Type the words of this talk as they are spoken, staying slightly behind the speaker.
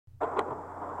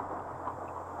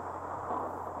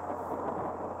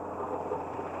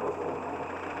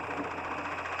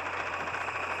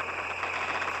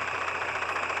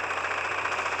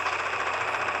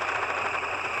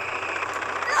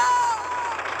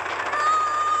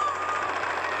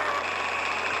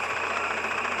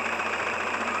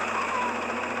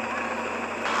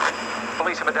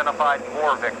have identified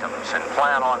more victims and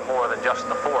plan on more than just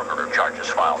the 4 murder charges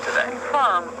filed today.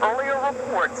 Confirm earlier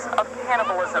reports of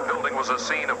cannibalism. The building was a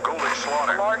scene of ghoulish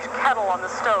slaughter. A large kettle on the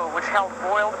stove which held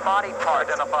boiled body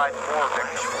parts. Identified more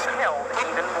victims and Killed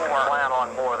even more. plan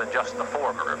on more than just the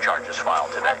 4 murder charges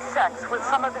filed today. Had sex with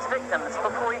some of his victims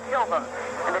before he killed them,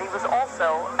 and that he was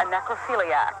also a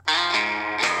necrophiliac.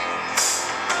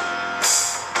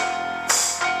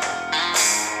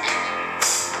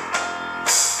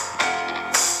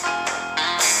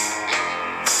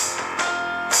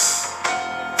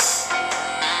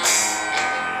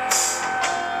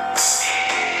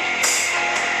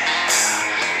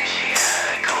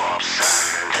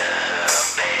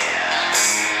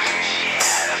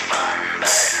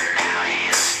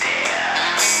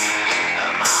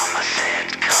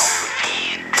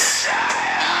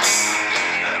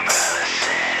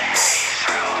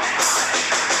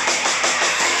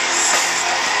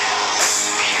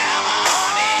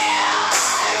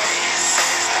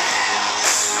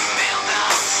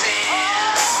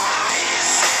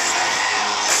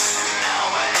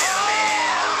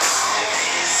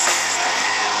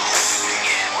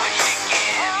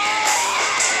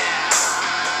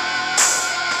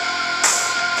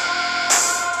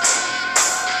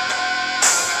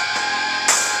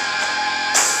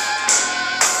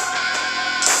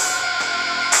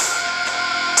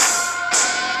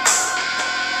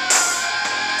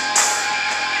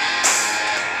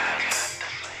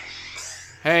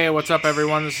 Hey, what's up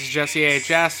everyone? This is Jesse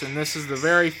AHS, and this is the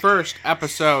very first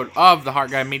episode of the Heart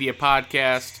Guy Media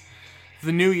Podcast,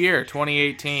 the new year,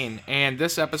 2018. And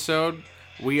this episode,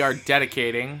 we are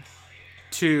dedicating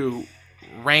to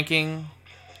ranking,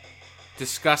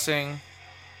 discussing,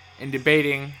 and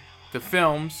debating the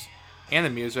films and the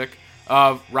music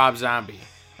of Rob Zombie.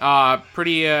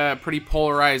 Pretty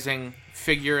polarizing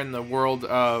figure in the world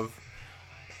of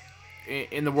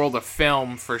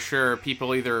film, for sure.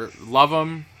 People either love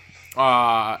him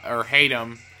or hate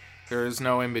him. There's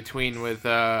no in between with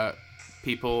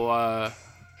people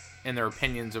and their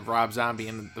opinions of Rob Zombie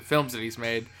and the films that he's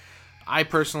made. I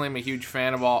personally am a huge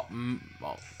fan of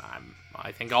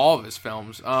I think all of his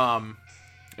films,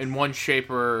 in one shape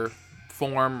or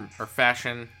form or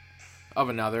fashion of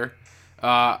another.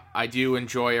 I do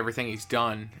enjoy everything he's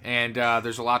done, and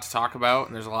there's a lot to talk about,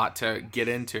 and there's a lot to get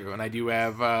into, and I do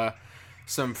have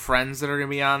some friends that are going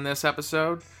to be on this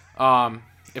episode.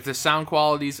 If the sound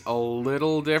quality's a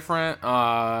little different,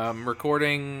 I'm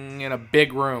recording in a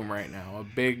big room right now, a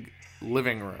big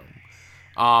living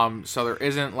room. So there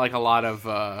isn't like a lot of,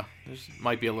 there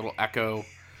might be a little echo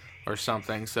or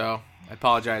something, so I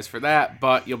apologize for that,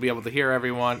 but you'll be able to hear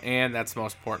everyone, and that's the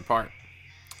most important part.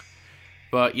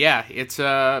 But yeah, it's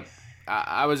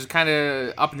I was kind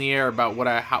of up in the air about what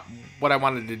I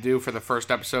wanted to do for the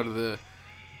first episode of the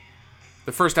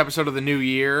new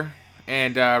year,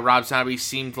 and Rob Zombie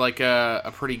seemed like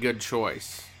a pretty good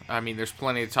choice. I mean, there's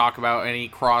plenty to talk about, and he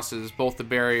crosses both the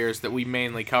barriers that we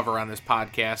mainly cover on this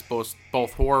podcast,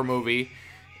 both horror movie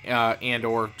and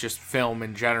or just film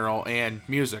in general, and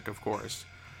music, of course.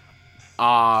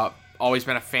 Always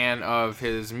been a fan of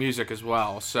his music as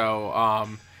well, so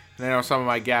and I know some of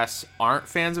my guests aren't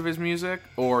fans of his music,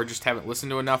 or just haven't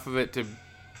listened to enough of it to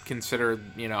consider,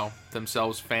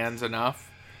 themselves fans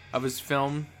enough of his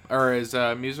film or his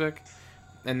music.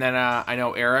 And then I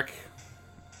know Eric,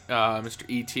 Mr.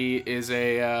 E.T., is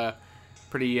a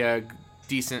pretty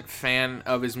decent fan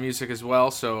of his music as well,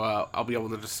 so I'll be able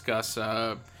to discuss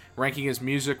ranking his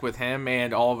music with him,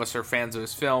 and all of us are fans of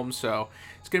his films, so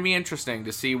it's going to be interesting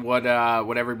to see what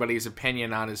everybody's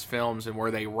opinion on his films and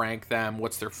where they rank them,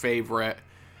 what's their favorite.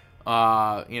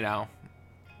 Like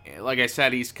I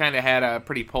said, he's kind of had a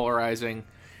pretty polarizing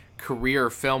career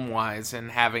film-wise, and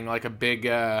having like a big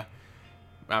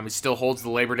he still holds the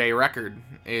Labor Day record,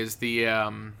 is the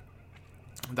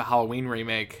Halloween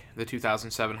remake, the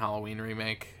 2007 Halloween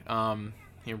remake,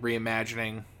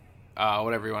 reimagining,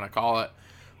 whatever you want to call it.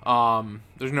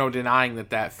 There's no denying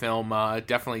that film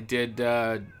definitely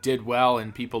did well,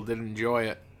 and people did enjoy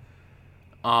it.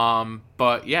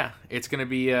 But yeah, it's gonna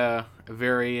be a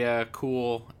very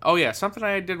cool. Oh yeah, something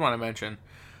I did want to mention.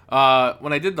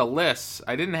 When I did the lists,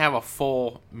 I didn't have a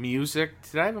full music.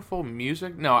 Did I have a full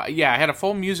music? No, yeah, I had a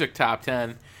full music top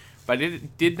 10, but I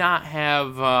did not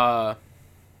have.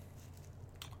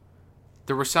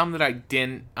 There were some that I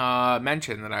didn't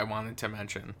mention that I wanted to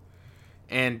mention,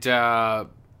 and I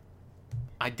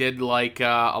did like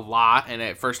a lot. And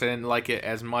at first, I didn't like it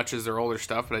as much as their older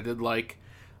stuff, but I did like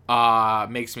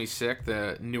Makes Me Sick,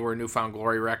 the newer Newfound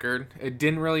Glory record. It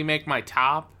didn't really make my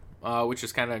top, which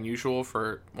is kind of unusual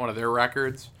for one of their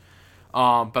records.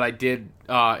 But I did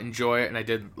enjoy it, and I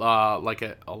did like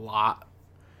it a lot.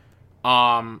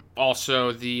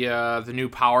 Also, the new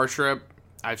Power Trip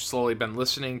I've slowly been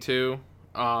listening to.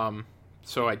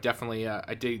 So I definitely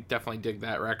dig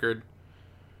that record.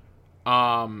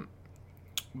 But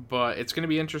it's going to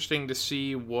be interesting to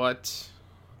see what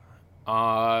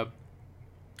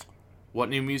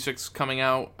new music's coming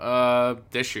out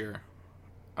this year.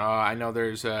 I know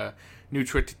there's a new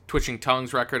Twitching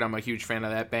Tongues record. I'm a huge fan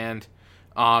of that band.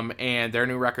 And their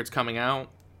new record's coming out.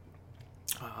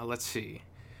 Let's see.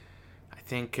 I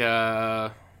think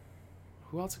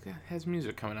who else has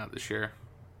music coming out this year?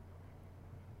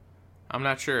 I'm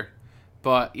not sure.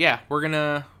 But yeah, we're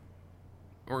gonna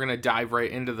dive right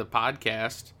into the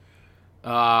podcast.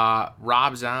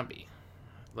 Rob Zombie.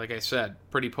 Like I said,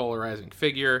 pretty polarizing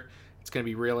figure. It's going to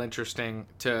be real interesting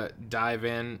to dive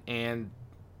in and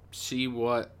see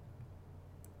what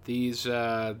these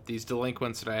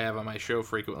delinquents that I have on my show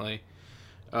frequently,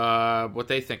 what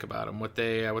they think about him, what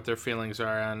their feelings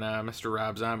are on Mr.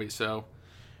 Rob Zombie. So,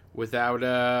 without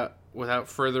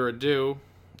further ado,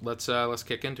 let's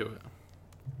kick into it.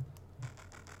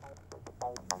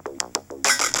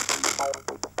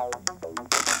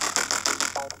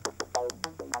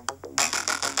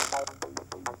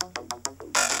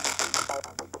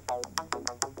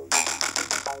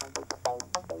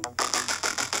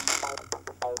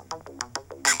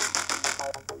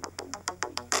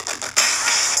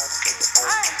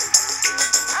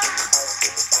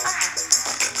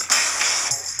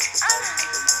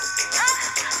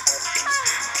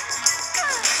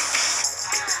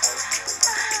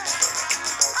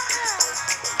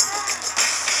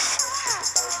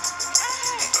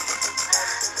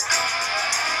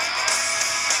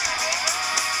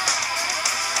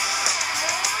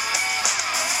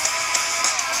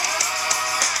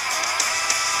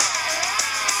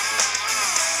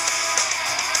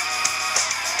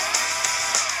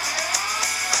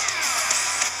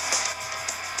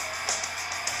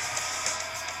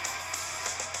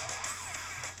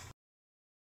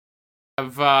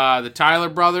 Of the Tyler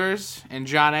brothers and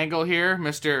John Engell here,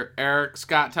 Mr. Eric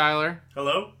Scott Tyler.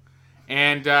 Hello.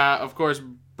 And, of course,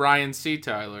 Brian C.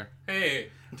 Tyler. Hey.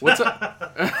 What's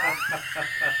up?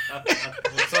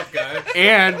 What's up, guys?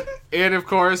 And of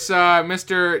course,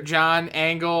 Mr. John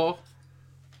Engell.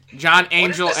 John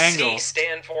Angel What does the Engell. C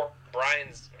stand for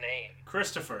Brian's name?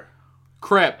 Christopher.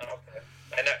 Crip. Okay.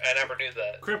 I never knew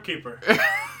that. Crypt Keeper.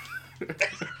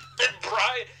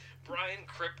 Brian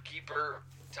Crypt Keeper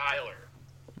Tyler.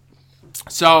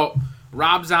 So,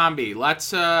 Rob Zombie.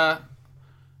 Let's go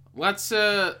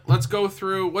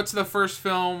through what's the first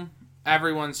film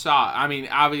everyone saw. I mean,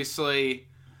 obviously,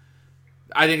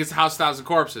 I think it's House of Thousand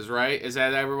Corpses, right? Is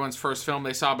that everyone's first film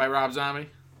they saw by Rob Zombie?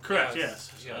 Correct,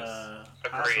 yes.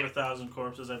 House of Agreed. 1,000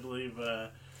 Corpses, I believe.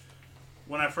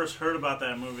 When I first heard about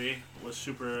that movie, was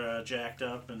super jacked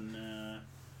up, and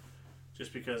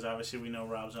just because obviously we know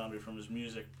Rob Zombie from his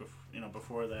music,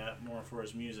 before that, more for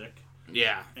his music.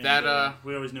 Yeah, And,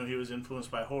 we always knew he was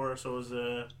influenced by horror, so it was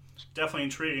definitely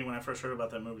intriguing when I first heard about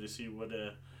that movie to see what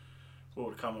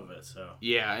would come of it. So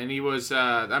yeah, and he was.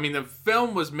 I mean, the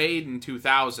film was made in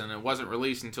 2000. It wasn't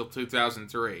released until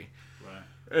 2003. Right.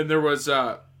 And there was.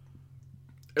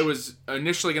 It was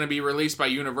initially going to be released by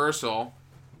Universal,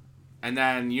 and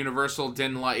then Universal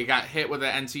didn't like. It got hit with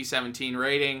an NC-17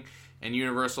 rating, and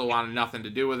Universal wanted nothing to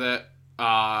do with it.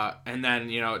 And then,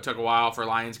 it took a while for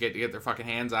Lionsgate to get their fucking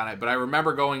hands on it. But I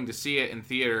remember going to see it in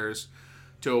theaters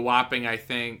to a whopping, I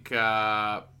think,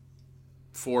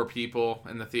 4 people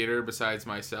in the theater besides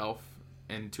myself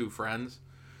and 2 friends.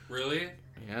 Really?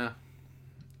 Yeah.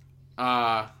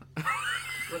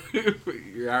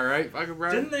 You're alright, fucking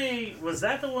Brian? Was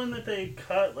that the one that they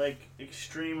cut,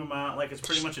 extreme amount, it's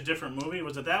pretty much a different movie?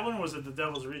 Was it that one, or was it The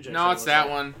Devil's Rejects? No, it's that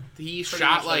one. He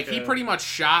shot, he pretty much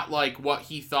shot, what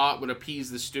he thought would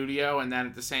appease the studio, and then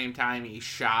at the same time he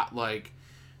shot,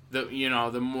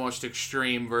 the most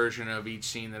extreme version of each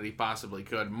scene that he possibly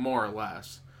could, more or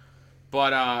less.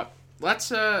 But,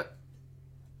 let's, I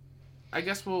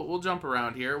guess we'll jump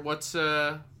around here. We'll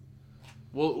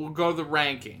go the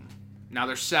ranking. Now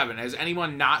there's 7. Has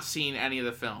anyone not seen any of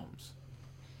the films?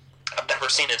 I've never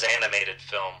seen his animated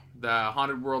film. The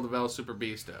Haunted World of El Super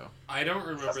Beasto. I don't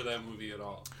remember that movie at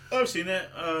all. Oh, I've seen it.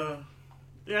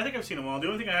 Yeah, I think I've seen them all. The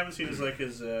only thing I haven't seen is he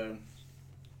did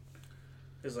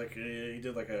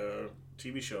a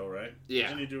TV show, right? Yeah.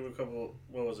 Didn't he do a couple?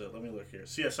 What was it? Let me look here.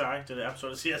 CSI. Did an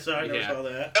episode of CSI? I never saw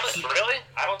that. Really?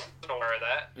 I wasn't aware of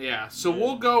that. Yeah. So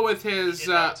we'll go with his.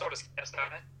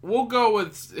 We'll go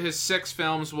with his 6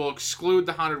 films. We'll exclude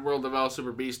the Haunted World of El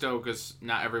Super Beasto because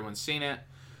not everyone's seen it.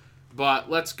 But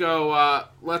let's go.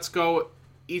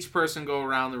 Each person go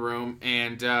around the room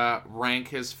and rank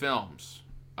his films.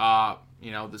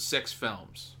 The 6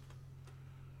 films.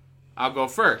 I'll go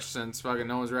first since fucking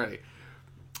no one's ready.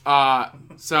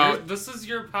 This is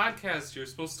your podcast. You're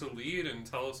supposed to lead and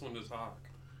tell us when to talk.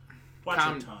 Watch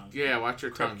your tongue. Yeah, watch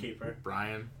your tongue, Keeper.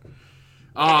 Brian.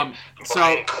 Brian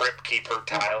Crypt Keeper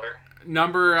Tyler.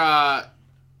 Number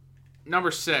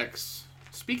 6.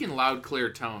 Speaking loud,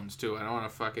 clear tones too. I don't want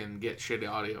to fucking get shitty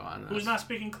audio on this. Who's not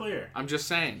speaking clear? I'm just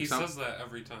saying. He says that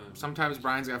every time. Sometimes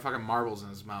Brian's got fucking marbles in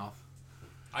his mouth.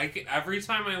 Every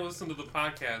time I listen to the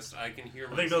podcast, I can hear.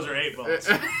 I think those are 8 balls.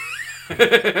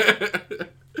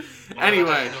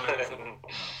 Anyway,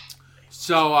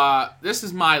 so this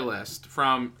is my list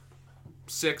from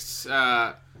 6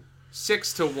 to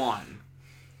 1.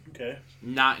 Okay.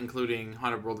 Not including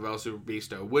 100 World of El Super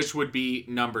Beasto, which would be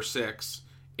number 6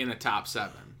 in a top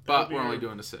 7. But we're only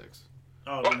doing the 6.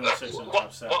 Oh, we're doing 6 in the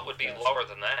top 7. What would be lower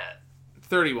than that?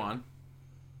 31.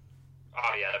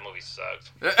 Oh yeah, that movie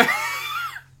sucked.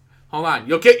 Hold on,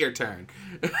 you'll get your turn.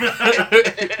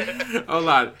 Hold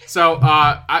on. So,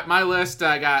 my list,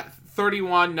 I got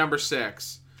 31, number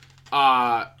 6.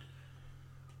 Lords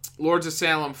of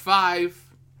Salem, 5.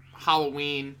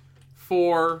 Halloween,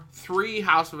 4. 3,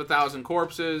 House of a Thousand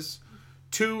Corpses.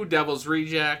 2, Devil's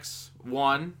Rejects.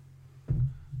 1.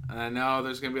 And I know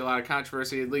there's going to be a lot of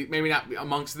controversy, at least maybe not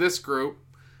amongst this group,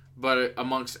 but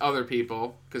amongst other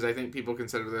people, because I think people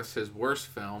consider this his worst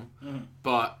film. Mm-hmm.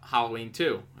 But Halloween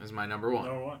 2 is my number 1.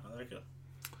 Number 1, I like it.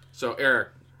 So,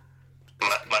 Eric.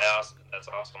 That's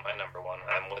also my number 1.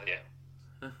 I'm with you.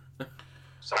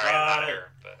 Sorry, I'm not here,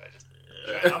 but I just...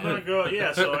 I'm going to go,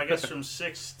 so I guess from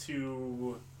 6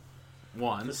 to...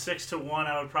 1. The 6 to 1,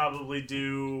 I would probably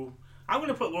do... I'm going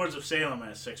to put Lords of Salem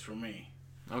at 6 for me.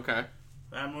 Okay.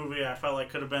 That movie, I felt like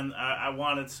could have been... I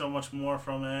wanted so much more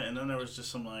from it, and then there was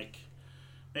just some,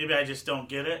 maybe I just don't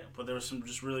get it, but there was some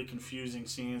just really confusing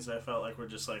scenes that I felt like were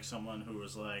just, someone who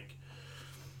was,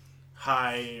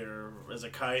 high or as a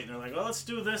kite, and they're like, well, let's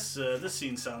do this. This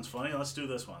scene sounds funny. Let's do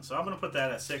this one. So I'm going to put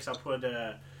that at 6. I'll put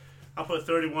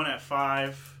 31 at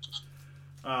 5.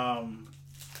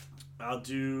 I'll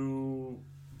do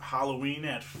Halloween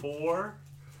at 4.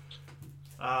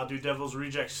 I'll do Devil's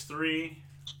Rejects 3.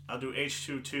 I'll do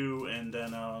H2 2, and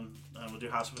then we'll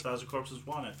do House of a Thousand Corpses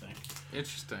 1, I think.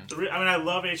 Interesting. I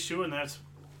love H2, and that's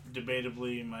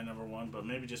debatably my number 1, but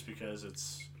maybe just because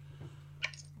it's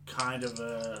kind of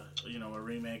a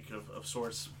remake of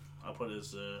sorts, I'll put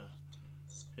his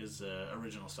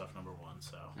original stuff number 1.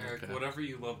 So Eric, whatever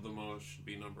you love the most should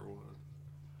be number 1.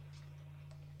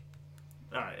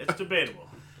 All right, it's debatable.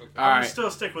 Okay. I'm gonna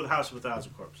still stick with House of a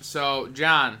Thousand Corpses. So,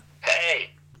 John.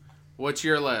 Hey. What's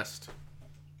your list?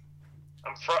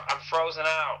 I'm frozen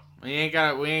out. We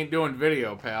ain't doing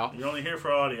video, pal. You're only here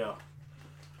for audio.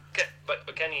 But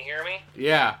can you hear me?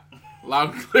 Yeah,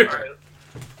 loud and clear.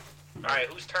 All right,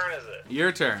 whose turn is it?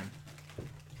 Your turn.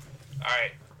 All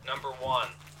right, number 1,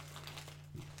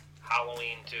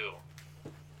 Halloween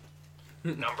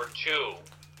 2. Number 2,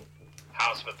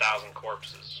 House of a Thousand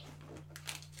Corpses.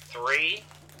 3,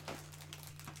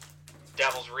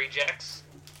 Devil's Rejects.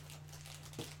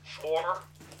 4,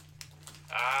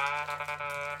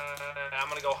 I'm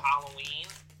going to go Halloween.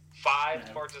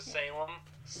 5, Lords of Salem.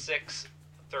 6,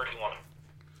 31.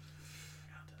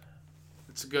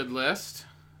 It's a good list.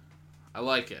 I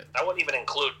like it. I wouldn't even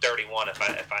include 31 if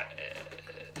I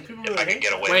could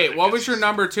get away with it. Wait, what was your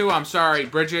number 2? I'm sorry.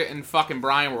 Bridget and fucking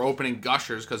Brian were opening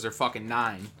gushers because they're fucking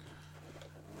 9.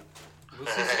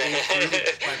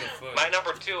 My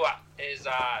number 2 is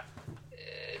House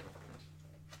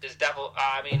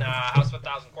of a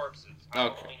Thousand Corpses.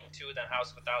 Okay. 2, then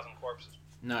House of a Thousand Corpses.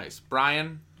 Nice.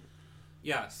 Brian?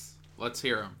 Yes. Let's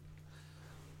hear him.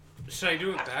 Should I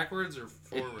do it backwards or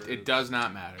forward? It does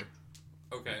not matter.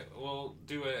 Okay, well,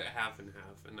 do it half and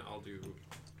half, and I'll do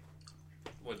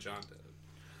what John did.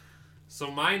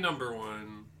 So my number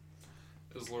 1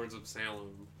 is Lords of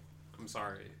Salem. I'm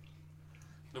sorry.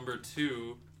 Number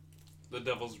 2, The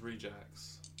Devil's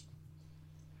Rejects.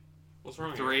 What's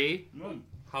wrong? 3.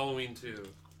 Halloween 2.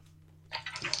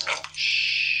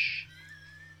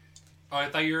 Oh, I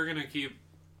thought you were gonna keep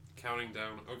counting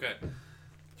down. Okay.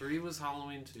 3 was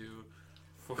Halloween 2.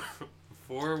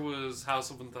 4 was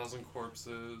House of 1,000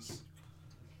 Corpses.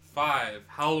 5,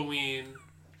 Halloween.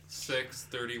 6,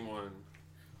 31.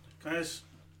 Guys,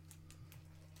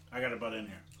 I got a butt in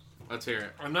here. Let's hear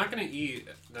it. I'm not going to eat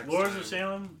next Lords time. of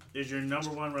Salem is your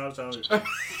number 1 Rob Zombie.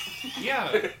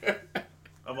 Yeah.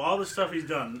 Of all the stuff he's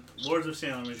done, Lords of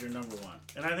Salem is your number 1.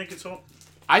 And I think it's all...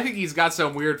 I think he's got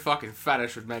some weird fucking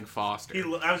fetish with Meg Foster.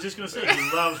 I was just gonna say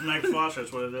he loves Meg Foster.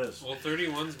 That's what it is. Well,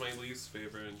 31's my least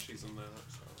favorite, and she's in that.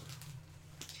 So.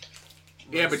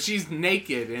 Yeah, but she's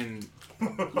naked in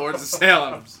Lords of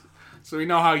Salem. So we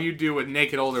know how you do with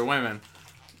naked older women.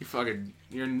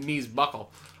 Your knees buckle.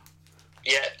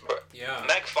 Yeah.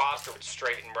 Meg Foster would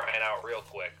straighten Brian out real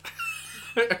quick.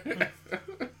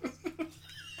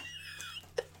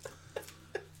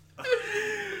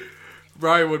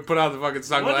 Brian would put on the fucking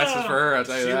sunglasses for her, I'll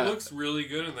tell you that. She looks really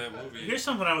good in that movie. Here's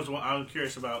something I was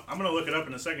curious about. I'm going to look it up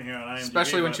in a second here on IMDb.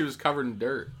 Especially when she was covered in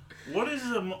dirt. What is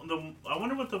I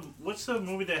wonder what's the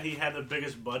movie that he had the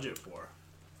biggest budget for?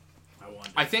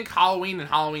 I think Halloween and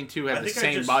Halloween 2 had the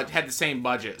same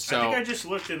budget. So I think I just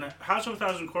looked in House of a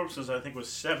Thousand Corpses. I think was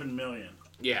 $7 million.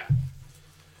 Yeah,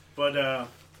 but I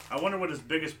wonder what his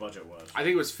biggest budget was. I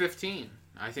think it was 15.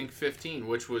 I think 15,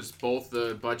 which was both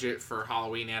the budget for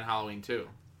Halloween and Halloween 2.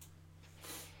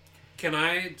 Can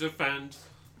I defend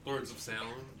Lords of Salem?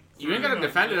 You ain't gonna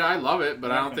defend it. I love it,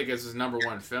 but I don't think it's his number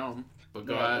one film. But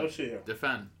go ahead, let's see here.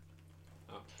 Defend.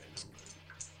 Okay.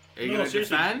 Are you gonna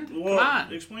defend? Well, come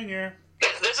on. Explain here.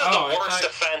 This is the worst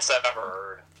defense I've ever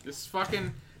heard. This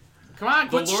fucking. Come on,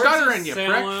 quit Lords stuttering, of you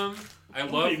Salem, prick. I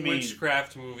love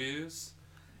witchcraft movies.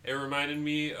 It reminded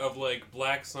me of like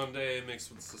Black Sunday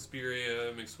mixed with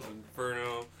Suspiria, mixed with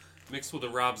Inferno, mixed with a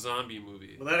Rob Zombie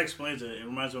movie. Well, that explains it. It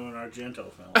reminds me of an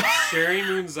Argento film. Sherry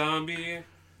Moon Zombie,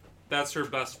 that's her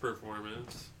best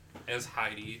performance as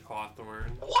Heidi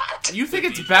Hawthorne. What? You think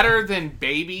it's better than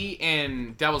Baby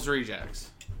and Devil's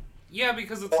Rejects? Yeah,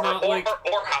 because it's not like...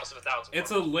 Or House of a Thousand.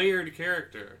 It's a layered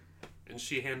character, and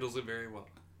she handles it very well.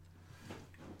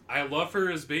 I love her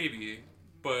as Baby,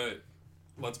 but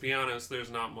let's be honest,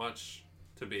 there's not much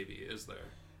to Baby, is there?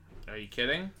 Are you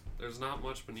kidding? There's not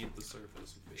much beneath the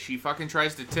surface of Baby. She fucking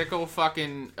tries to tickle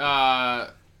fucking,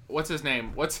 what's his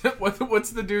name? What's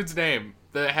the dude's name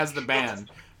that has the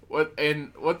band? What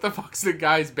the fuck's the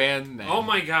guy's band name? Oh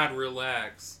my god,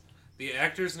 relax. The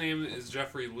actor's name is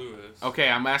Jeffrey Lewis. Okay,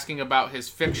 I'm asking about his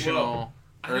fictional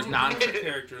or his non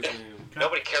character's name.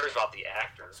 Nobody cares about the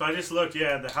actor. So I just looked.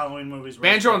 Yeah, the Halloween movies. Were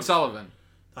Banjo and Sullivan.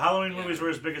 The Halloween movies were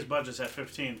his biggest budgets at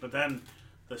 15, but then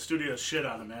the studio shit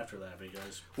on him after that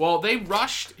because. Well, they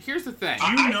rushed. Here's the thing.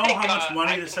 Do you know how much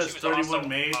money this has 31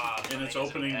 made in its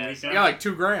opening weekend? Yeah, like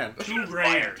 $2,000.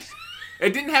 $2,000.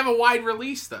 It didn't have a wide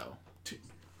release though. $2,000.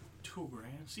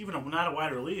 It's even not a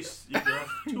wide release.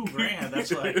 $2,000.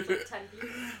 That's like.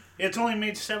 It's only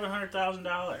made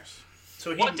 $700,000.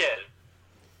 So What did?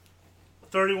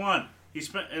 31. He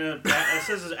spent. It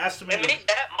says his estimated. It made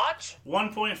that much?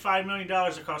 $1.5 million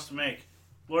it cost to make.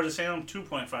 Lord of Salem,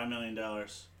 $2.5 million.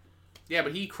 Yeah,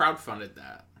 but he crowdfunded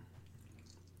that.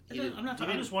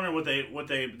 I'm just wondering what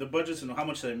the budgets and how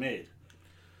much they made.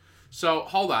 So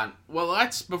hold on. Well,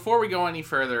 before we go any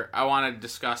further, I want to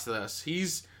discuss this.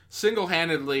 He's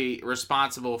single-handedly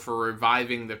responsible for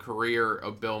reviving the career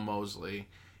of Bill Moseley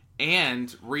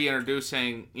and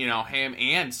reintroducing, him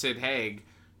and Sid Haig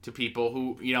to people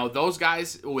who, those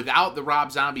guys, without the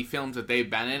Rob Zombie films that they've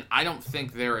been in, I don't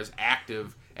think they're as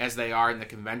active as they are in the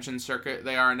convention circuit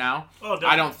they are now. Oh,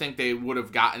 I don't think they would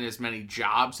have gotten as many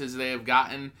jobs as they have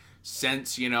gotten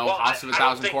since, House of a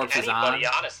Thousand Corpses on. Anybody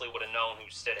honestly would have known who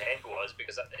Sid Haig was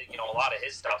because, a lot of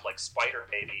his stuff, like Spider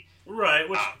Baby, right?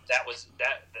 Which, that was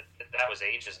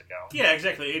ages ago. Yeah,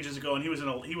 exactly, ages ago, and he was in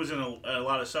a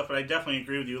lot of stuff. But I definitely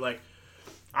agree with you. Like,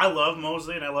 I love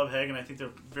Moseley and I love Haig, and I think they're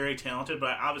very talented.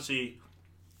 But obviously,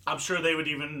 I'm sure they would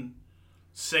even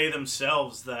say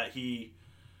themselves that he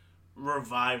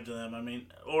revived them. I mean,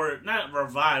 or not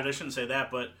revived. I shouldn't say that,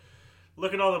 but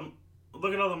look at all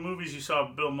the movies you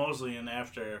saw Bill Moseley in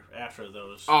after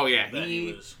those. Oh yeah,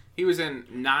 he was in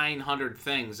 900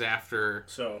 things after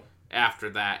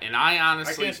that, and I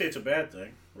honestly can't say it's a bad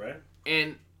thing, right?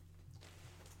 And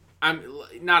I'm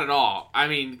not at all. I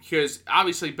mean, because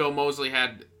obviously Bill Moseley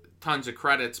had tons of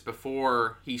credits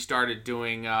before he started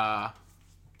doing.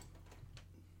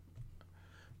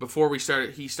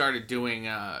 He started doing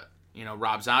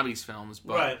Rob Zombie's films,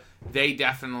 but they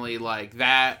definitely like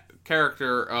that.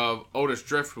 Character of Otis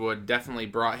Driftwood definitely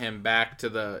brought him back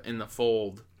in the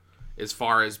fold as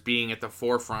far as being at the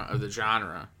forefront of the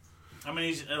genre. I mean,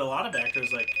 he's a lot of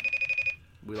actors like.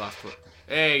 We lost.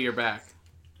 Hey, you're back.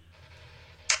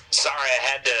 Sorry, I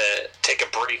had to take a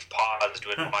brief pause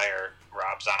to admire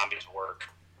Rob Zombie's work.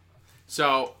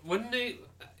 So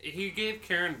he gave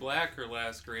Karen Black her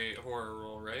last great horror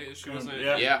role, right? She wasn't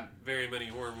in very many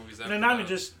horror movies after and that. not even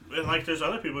just, like, there's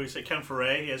other people. You say Ken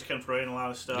Foray. He has Ken Foray in a lot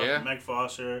of stuff. Yeah. Meg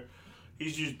Foster.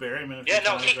 He's used Berryman a few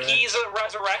times, right? He's a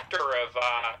resurrector of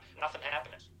Nothing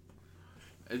Happens.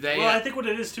 They, I think what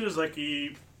it is too is like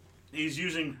he's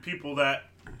using people that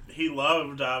he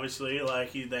loved, obviously,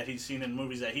 like that he's seen in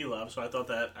movies that he loves. So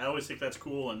I always think that's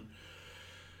cool, and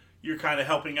you're kind of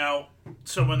helping out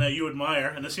someone that you admire,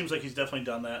 and it seems like he's definitely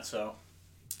done that. So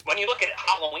when you look at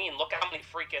Halloween, look how many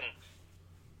freaking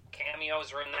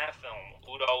cameos are in that film.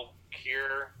 Udo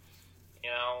Kier,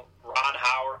 Ron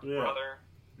Howard, brother.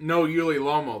 No Yuli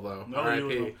Lomo though. No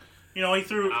R.I.P. He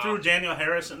threw Danielle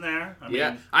Harris in there.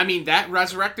 I mean that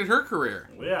resurrected her career.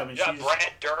 Yeah, I mean she's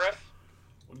Brad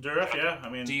Dourif, yeah. I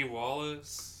mean D.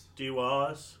 Wallace.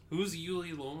 Who's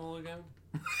Yuli Lomo again?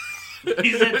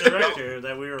 He's that director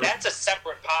that we were. That's a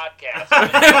separate podcast.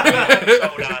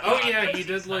 Oh yeah, he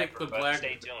did like the Black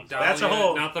Dahlia. That's a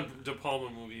whole. Not the De Palma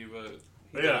movie, but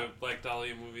he did a Black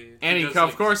Dahlia movie. And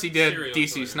of course he did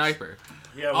DC killers. Sniper.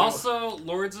 Yeah. Also,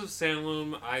 Lords of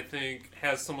Salem, I think,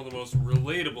 has some of the most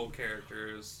relatable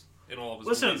characters in all of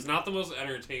his movies. Not the most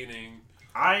entertaining.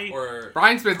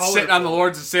 Brian's been sitting on the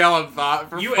Lords of Salem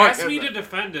thought. You asked me to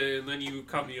defend it, and then you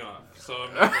cut me off. So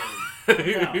I'm not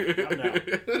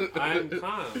I'm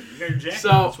calm. You're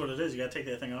jacking. That's what it is. You gotta take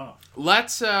that thing off.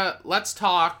 Let's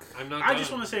talk. I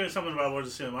just want to say something about Lords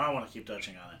of Salem. I don't want to keep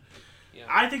touching on it. Yeah.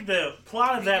 I think the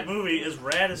plot of that movie is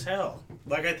rad as hell.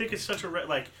 Like I think it's such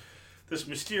a this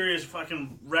mysterious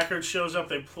fucking record shows up.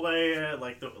 They play it.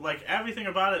 Like everything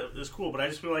about it is cool. But I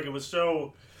just feel like it was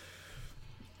so.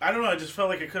 I don't know. I just felt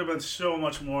like it could have been so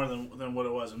much more than what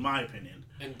it was, in my opinion.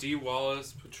 And Dee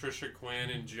Wallace, Patricia Quinn,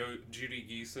 and Judy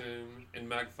Geeson, and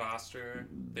Meg Foster,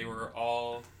 they were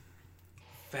all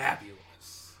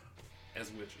fabulous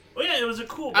as witches. Well, yeah, it was a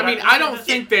cool. I mean, I don't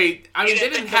think they. I mean, they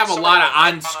didn't have a lot of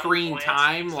on-screen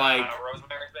time. Like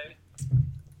Rosemary's Baby.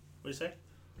 What do you say?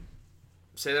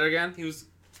 Say that again.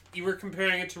 You were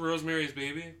comparing it to Rosemary's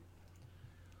Baby.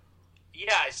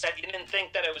 Yeah, I said you didn't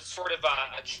think that it was sort of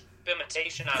a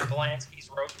imitation on Polanski's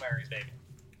Rosemary's Baby.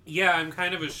 Yeah, I'm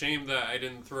kind of ashamed that I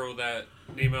didn't throw that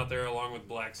name out there along with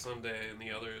Black Sunday and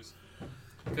the others,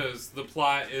 because the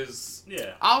plot is.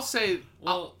 Yeah. I'll say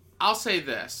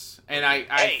this, and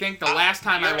I think the last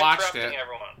time I watched it.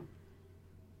 Everyone.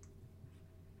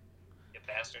 You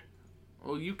bastard.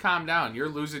 Well, you calm down. You're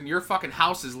losing. Your fucking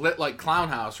house is lit like Clown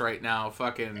House right now.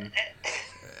 Fucking.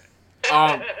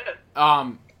 What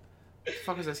the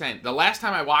fuck was I saying? The last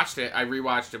time I watched it, I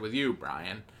rewatched it with you,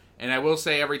 Brian. And I will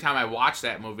say every time I watch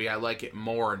that movie, I like it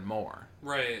more and more.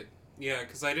 Right. Yeah,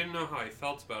 because I didn't know how I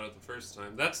felt about it the first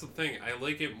time. That's the thing. I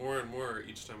like it more and more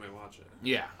each time I watch it.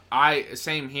 Yeah.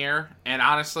 Same here. And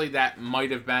honestly, that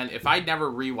might have been... If I'd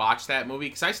never rewatched that movie...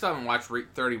 Because I still haven't watched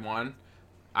 31.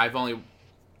 I haven't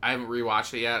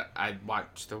rewatched it yet. I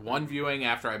watched the one viewing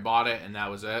after I bought it, and that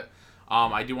was it.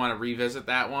 I do want to revisit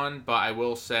that one, but I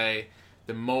will say...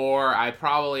 The more, I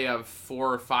probably have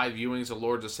 4 or 5 viewings of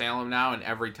Lords of Salem now, and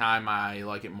every time I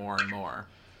like it more and more.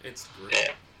 It's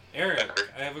great. Eric,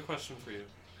 I have a question for you.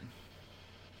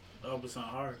 Oh, but it's not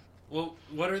hard. Well,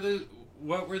 what were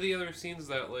the other scenes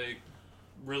that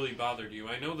really bothered you?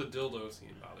 I know the dildo scene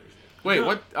bothers you. Wait,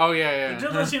 what? Oh yeah. The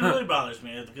dildo scene really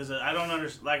could you? I don't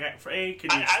understand.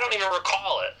 I don't even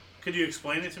recall it. Could you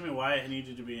explain it to me why it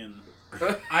needed to be in?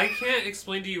 I can't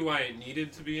explain to you why it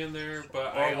needed to be in there,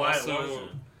 but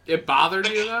It bothered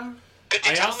you though? Could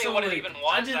you tell me what it even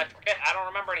was? I forget. I don't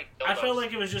remember any dildos. I felt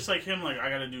like it was just like him, I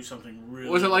gotta do something really...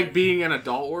 Was it like being in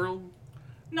Adult World?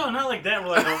 No, not like that.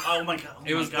 We're like, oh my god,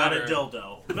 it was a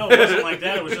dildo. No, it wasn't like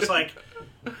that. It was just like,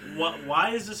 why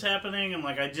is this happening? And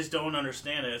I just don't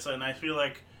understand it. And I feel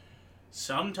like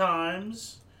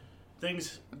sometimes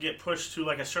things get pushed to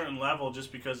a certain level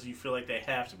just because you feel like they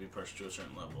have to be pushed to a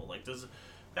certain level.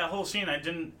 That whole scene, I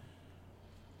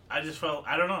just felt,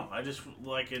 I don't know. I just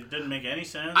it didn't make any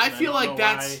sense. I feel like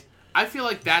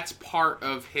that's part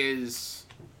of his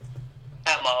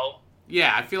MO.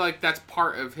 Yeah, I feel like that's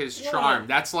part of his charm.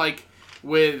 That's like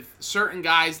with certain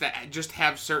guys that just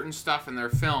have certain stuff in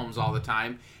their films all the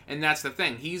time. And that's the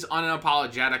thing. He's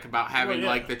unapologetic about having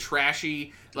the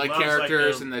trashy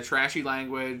characters and the trashy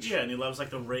language. Yeah, and he loves the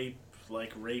rapey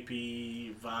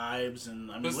vibes.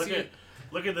 And I mean,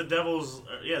 look at the Devil's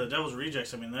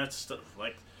Rejects. I mean, that's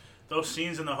those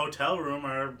scenes in the hotel room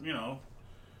are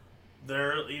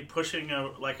they're pushing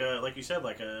like you said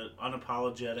a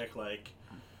unapologetic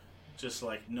just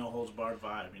no holds barred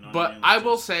vibe. You know. But I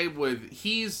will say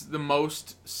he's the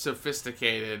most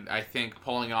sophisticated, I think,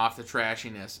 pulling off the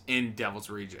trashiness in Devil's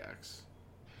Rejects,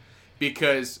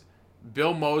 because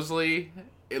Bill Moseley,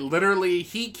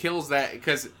 he kills that,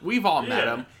 because we've all met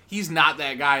him. He's not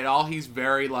that guy at all. He's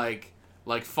very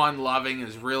fun loving and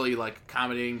is really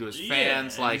accommodating to his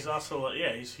fans. He's also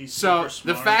he's so super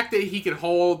smart. The fact that he could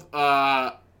hold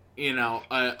a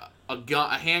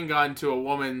a handgun to a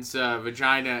woman's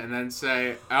vagina and then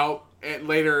say, and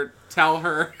later tell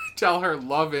her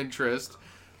love interest,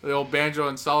 the old Banjo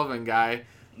and Sullivan guy,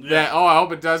 that, I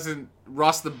hope it doesn't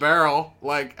rust the barrel.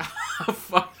 Like,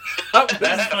 fuck. That's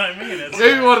what I mean. It's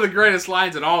maybe one of the greatest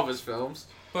lines in all of his films.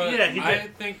 But yeah, I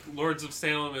think Lords of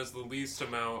Salem has the least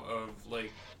amount of,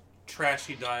 like,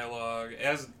 trashy dialogue,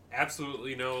 as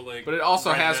absolutely no, like... But it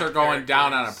also has her going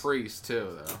down on a characters. priest,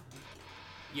 too, though.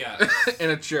 Yeah. In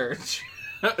a church.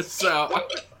 So...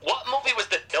 What movie was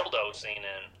the dildo scene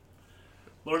in?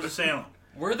 Lords of Salem.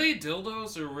 Were they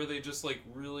dildos, or were they just, like,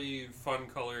 really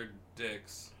fun-colored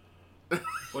dicks?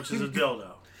 Which is a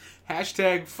dildo.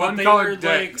 Hashtag But they fun-colored were,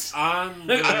 dicks. Like, on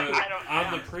the I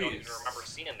don't priest. even remember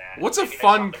seeing that. What's a Maybe they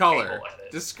fun found the color? cable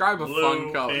edit. Describe a Blue,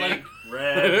 fun color. pink,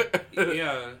 red,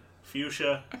 Yeah.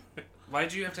 fuchsia.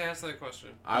 Why'd you have to ask that question?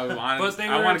 I want But they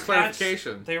were a attached-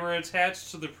 clarification. They were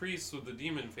attached to the priests with the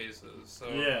demon faces. So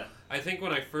Yeah. I think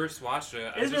when I first watched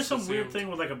it, Isn't there just some weird assumed- thing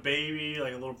with like a baby,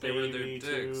 like a little They were their baby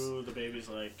dicks. too? The baby's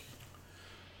like,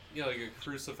 Yeah, like a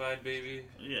crucified baby.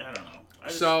 yeah, I don't know.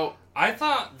 So, I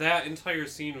thought that entire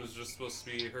scene was just supposed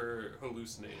to be her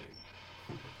hallucinating.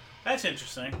 that's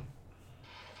interesting.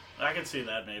 I can see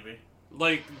that maybe.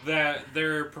 Like, that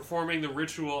they're performing the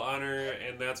ritual on her,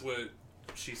 and that's what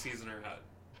she sees in her head.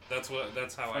 That's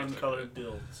how I took Fun-colored it.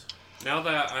 dilds. Now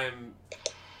that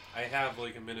I have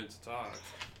like a minute to talk,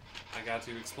 I got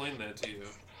to explain that to you.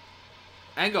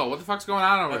 Engell, what the fuck's going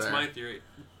on over That's there? my theory.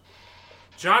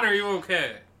 John, are you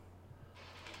okay?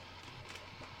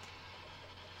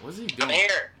 What's he I'm doing?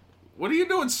 here. What are you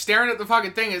doing staring at the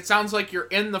fucking thing? It sounds like you're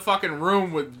in the fucking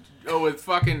room with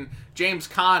fucking James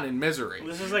Caan in Misery.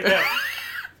 This is like that.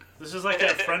 This is like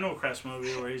that Frenno Crest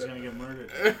movie where he's gonna get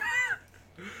murdered.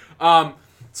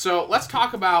 So let's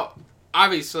talk about,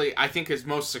 obviously, I think his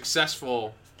most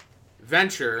successful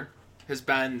venture has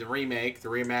been the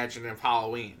reimagining of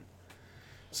Halloween.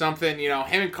 Something, him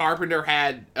and Carpenter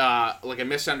had, like a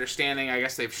misunderstanding. I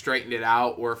guess they've straightened it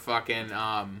out where fucking,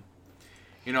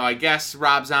 I guess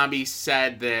Rob Zombie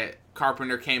said that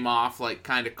Carpenter came off, like,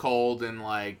 kind of cold and,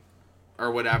 like, or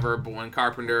whatever, but when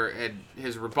Carpenter had,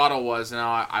 his rebuttal was,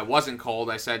 I wasn't cold.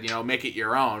 I said, make it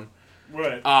your own.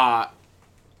 Right.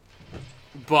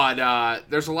 But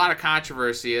there's a lot of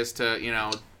controversy as to,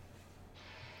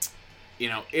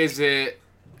 is it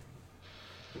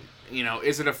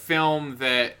a film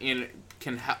that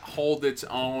can hold its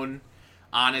own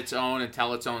on its own and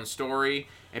tell its own story?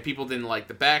 And people didn't like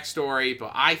the backstory,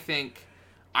 but I think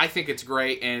it's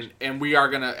great, and we are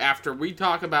gonna, after we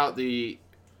talk about the,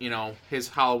 his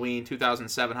Halloween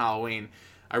 2007 Halloween,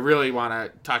 I really want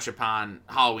to touch upon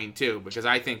Halloween 2 because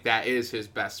I think that is his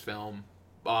best film,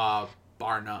 bar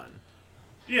none.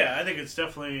 Yeah, I think it's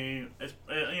definitely,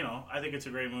 I think it's a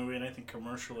great movie, and I think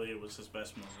commercially it was his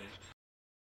best movie.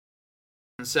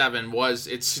 2007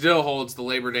 it still holds the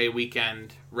Labor Day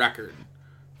weekend record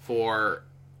for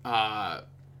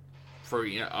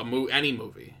any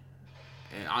movie.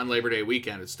 And on Labor Day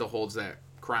weekend, it still holds that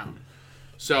crown.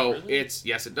 So Really?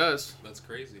 yes, it does. That's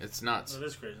crazy. It's nuts. That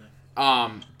is crazy.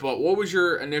 But what was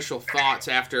your initial thoughts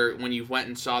after when you went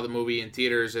and saw the movie in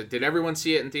theaters? Did everyone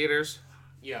see it in theaters?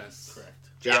 Yes. Correct.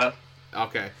 John?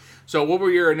 Okay. So what were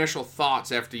your initial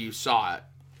thoughts after you saw it?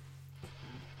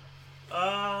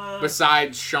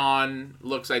 Besides, Sean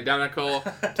looks identical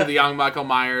to the young Michael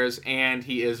Myers, and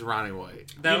he is Ronnie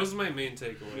White. That was my main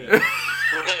takeaway.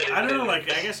 I don't know, I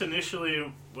guess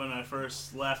initially when I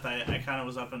first left, I kind of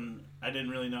was up and I didn't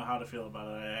really know how to feel about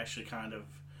it. I actually kind of,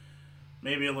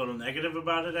 maybe a little negative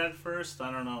about it at first.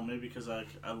 I don't know, maybe because I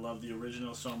love the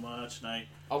original so much. And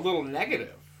A little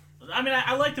negative.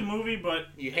 I like the movie, but...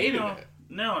 You hated know, it.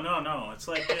 No. It's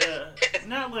like,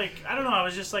 not like, I don't know, I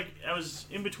was just like, I was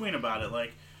in between about it.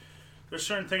 Like, there's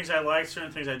certain things I liked,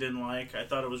 certain things I didn't like. I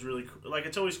thought it was really cool. Like,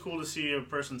 it's always cool to see a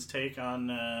person's take on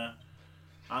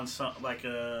some, like,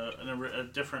 a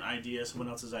different idea, someone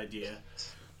else's idea.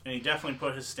 And he definitely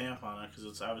put his stamp on it, because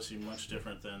it's obviously much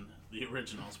different than the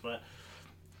originals. But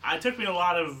it took me a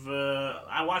lot of,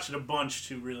 I watched it a bunch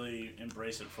to really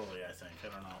embrace it fully, I think. I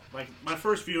don't know. Like, my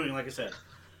first viewing, like I said,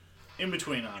 in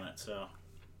between on it, so...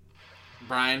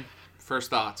 Brian,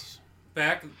 first thoughts.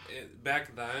 Back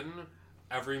then,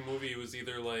 every movie was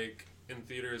either like in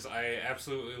theaters, I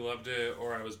absolutely loved it,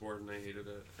 or I was bored and I hated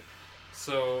it.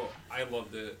 So I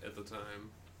loved it at the time.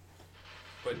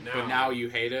 But now you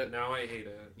hate it? Now I hate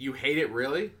it. You hate it,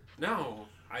 really? No,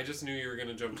 I just knew you were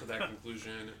gonna jump to that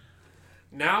conclusion.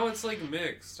 Now it's like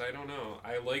mixed. I don't know.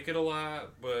 I like it a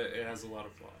lot, but it has a lot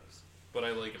of flaws. But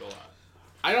I like it a lot.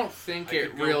 I don't think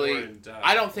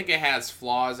it has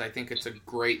flaws. I think it's a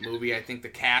great movie. I think the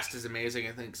cast is amazing.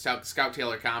 I think Scout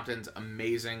Taylor Compton's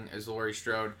amazing as Laurie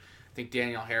Strode. I think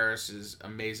Danielle Harris is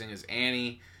amazing as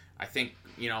Annie. I think,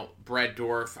 Brad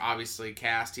Dourif, obviously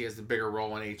cast, he has the bigger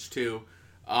role in H2,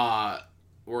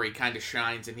 where he kind of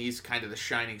shines, and he's kind of the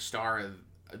shining star,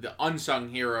 the unsung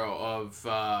hero of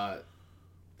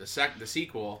the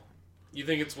sequel. You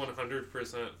think it's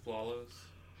 100% flawless?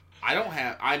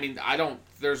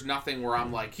 There's nothing where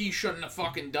I'm like, he shouldn't have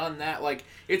fucking done that. Like,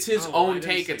 it's his own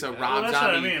take. It's a Rob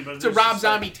Zombie. It's a Rob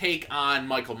Zombie take on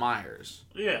Michael Myers.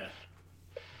 Yeah.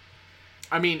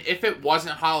 I mean, if it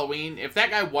wasn't Halloween, if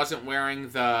that guy wasn't wearing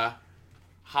the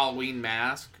Halloween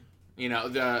mask,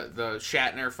 the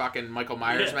Shatner fucking Michael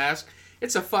Myers mask,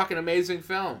 it's a fucking amazing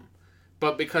film.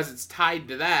 But because it's tied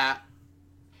to that.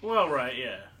 Well, right,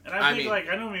 yeah. And I think,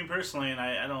 I know me personally, and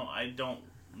I don't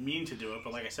mean to do it,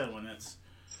 but like I said, when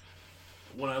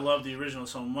I love the original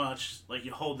so much, like,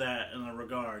 you hold that in a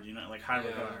regard, like high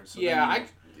regard. So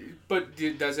but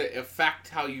does it affect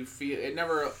how you feel? It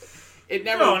never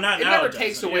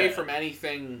takes away from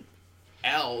anything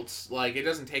else. Like, it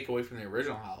doesn't take away from the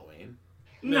original Halloween.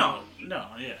 No,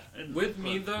 yeah. With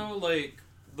me though, like,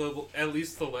 at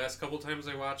least the last couple times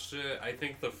I watched it, I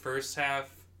think the first half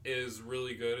is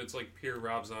really good. It's like pure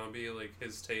Rob Zombie, like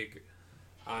his take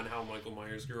on how Michael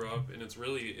Myers grew up, and it's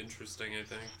really interesting, I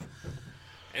think.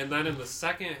 And then in the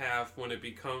second half, when it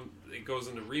goes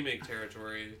into remake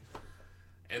territory,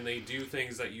 and they do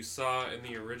things that you saw in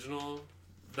the original,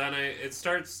 then it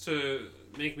starts to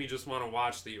make me just want to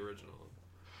watch the original.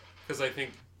 Because I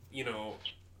think,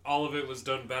 all of it was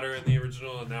done better in the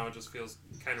original, and now it just feels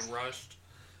kind of rushed.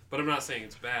 But I'm not saying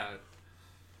it's bad.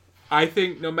 I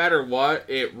think no matter what,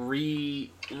 it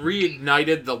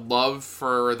reignited the love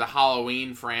for the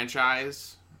Halloween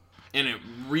franchise, and it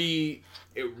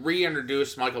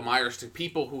reintroduced Michael Myers to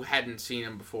people who hadn't seen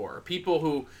him before. People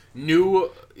who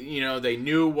knew, they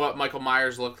knew what Michael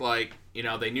Myers looked like.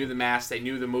 They knew the mask, they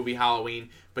knew the movie Halloween,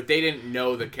 but they didn't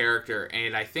know the character.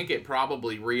 And I think it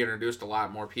probably reintroduced a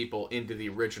lot more people into the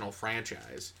original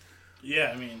franchise.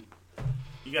 Yeah, I mean,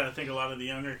 you got to think a lot of the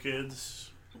younger kids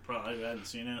who probably hadn't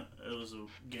seen it. It was a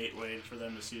gateway for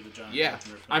them to see the John Carpenter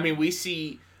film. I mean, we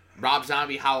see Rob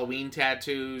Zombie Halloween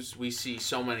tattoos. We see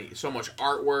so much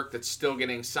artwork that's still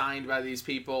getting signed by these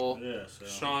people. Yeah, so.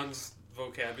 Sean's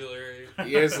vocabulary.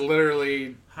 He is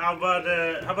literally. How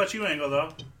about you, Engell,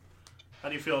 though? How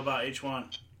do you feel about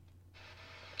H1?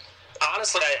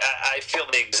 Honestly, I feel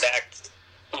the exact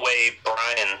way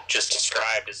Brian just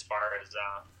described, as far as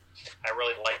I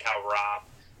really like how Rob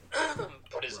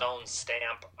put his own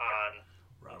stamp on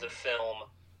the film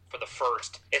for the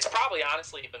first. It's probably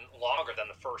honestly even longer than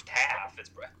the first half. It's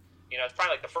probably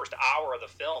like the first hour of the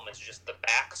film is just the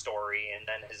backstory and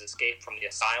then his escape from the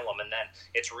asylum, and then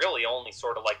it's really only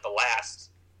sort of like the last,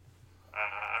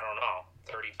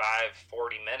 35,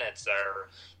 40 minutes are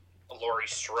Laurie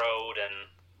Strode and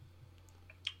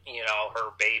her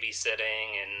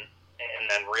babysitting, and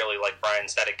then really, like Brian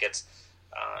said, it gets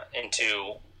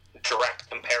into direct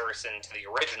comparison to the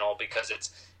original, because it's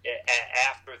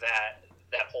after that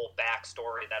whole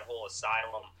backstory, that whole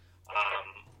asylum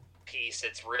piece,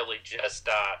 it's really just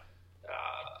a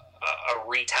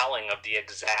retelling of the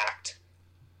exact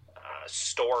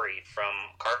story from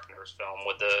Carpenter's film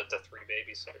with the three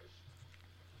babysitters.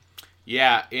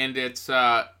 Yeah, and it's,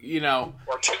 or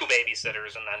two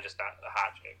babysitters and then just a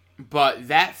hot chick. But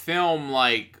that film,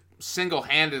 like,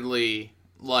 single-handedly,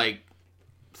 like,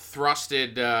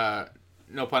 thrusted,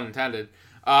 no pun intended,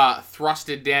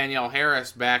 thrusted Danielle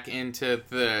Harris back into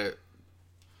the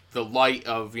light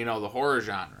of, the horror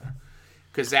genre.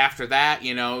 Because after that,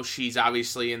 she's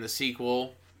obviously in the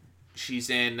sequel. She's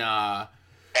in,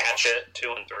 Hatchet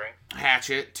 2 and 3.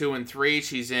 Hatchet 2 and 3.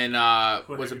 She's in,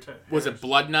 was it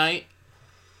Blood Night?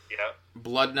 Yeah.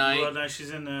 Blood Night. Blood Night.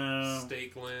 She's in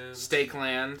Stakeland.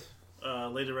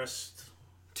 Laid to Rest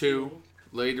 2.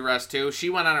 Laid to Rest 2. She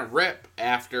went on a rip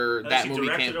after that movie came. She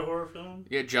directed a horror film?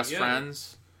 Yeah, Just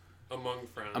Friends. Among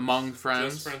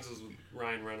Friends. Just Friends is with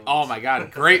Ryan Reynolds. Oh my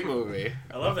god, great movie.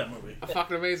 I love that movie. A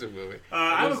fucking amazing movie.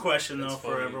 I have a question, though,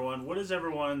 for everyone. What is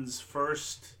everyone's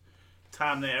first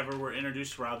time they ever were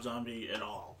introduced to Rob Zombie at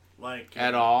all?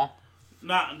 At all?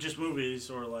 Not just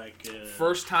movies or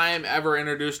First time ever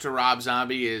introduced to Rob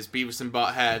Zombie is Beavis and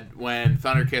Butthead when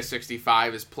Thunderkiss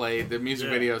 65 is played. The music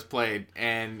video is played,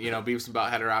 and Beavis and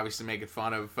Butthead are obviously making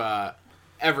fun of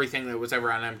everything that was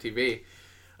ever on MTV.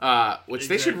 Which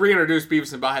they should reintroduce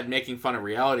Beavis and Butthead making fun of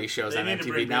reality shows on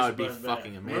MTV. Now it'd be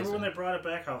fucking amazing. Remember when they brought it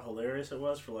back? How hilarious it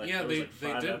was for they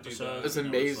 5 did episodes. It was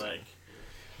amazing.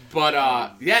 But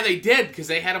yeah, they did because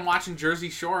they had him watching Jersey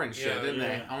Shore and shit, Yeah, didn't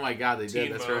they? yeah. Oh my god, they did.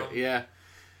 Teen That's Mom. right. Yeah.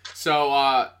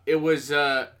 So it was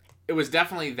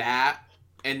definitely that,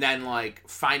 and then like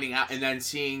finding out, and then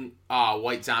seeing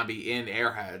White Zombie in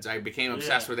Airheads. I became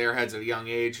obsessed with Airheads at a young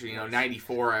age. You know,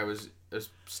 '94. I was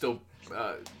still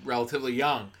relatively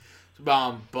young,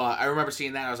 but I remember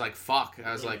seeing that. I was like, "Fuck!"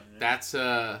 I was like,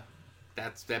 "That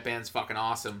band's fucking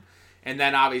awesome." And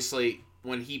then obviously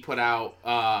when he put out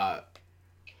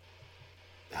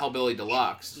Hellbilly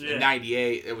Deluxe in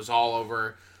 '98, it was all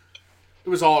over. It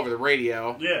was all over the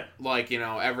radio. Yeah. Like, you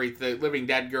know, the Living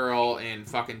Dead Girl and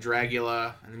fucking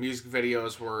Dragula, and the music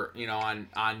videos were, you know,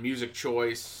 on Music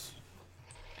Choice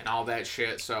and all that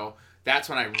shit. So that's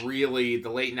when the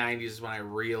late 90s is when I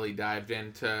really dived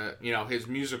into, you know, his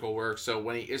musical work. So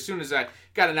as soon as I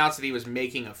got announced that he was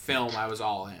making a film, I was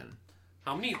all in.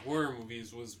 How many horror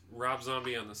movies was Rob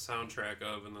Zombie on the soundtrack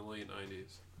of in the late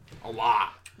 90s? A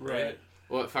lot. Right.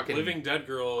 Well, fucking Living Dead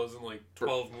Girl was in like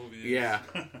 12 movies. Yeah.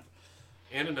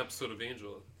 And an episode of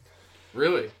Angel.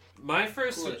 Really? My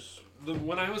first...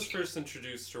 When I was first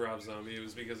introduced to Rob Zombie, it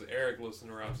was because Eric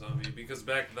listened to Rob Zombie. Because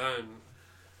back then,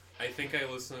 I think I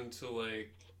listened to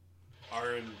like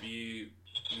R&B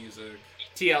music.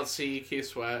 TLC, Keith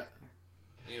Sweat.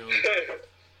 You know...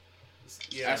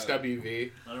 Yeah.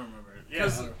 SWV. I don't remember it.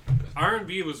 Because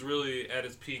R&B was really at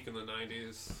its peak in the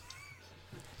 90s.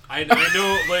 I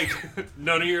know, like,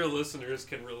 none of your listeners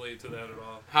can relate to that at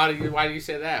all. Why do you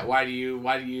say that? Why do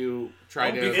you try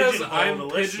to... Because I'm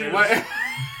pigeonholing.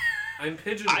 I'm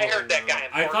pigeonholing. I heard that guy in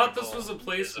I thought this Portugal was a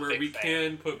place is a where big we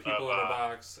fan can put people in a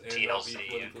box and not be TLC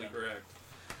politically correct.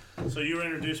 So you were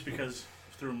introduced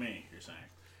through me, you're saying?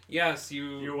 Yes,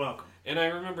 you... You're welcome. And I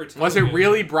remember telling Was it him-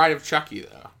 really Bride of Chucky,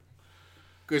 though?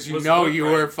 Because you Was know what you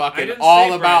Bride? were I fucking didn't all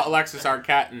say about Bride. Alexis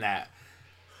Arquette in that.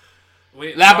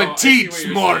 Wait, La no, I see what Petite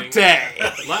you're Morte! saying.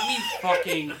 Let me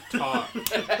fucking talk.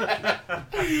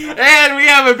 And we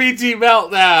have a BT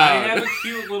meltdown! I have a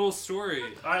cute little story.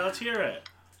 All right, let's hear it.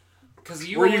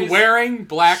 Were you wearing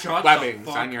black Shut webbings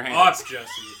the fuck on your hands? up, Jesse.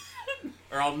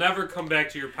 Or I'll never come back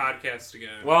to your podcast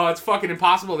again. Well, it's fucking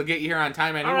impossible to get you here on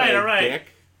time anyway, all right. dick.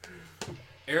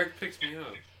 Eric picks me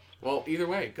up. Well, either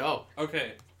way, go.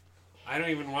 Okay. I don't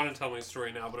even want to tell my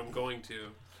story now, but I'm going to.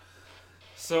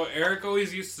 So Eric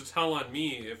always used to tell on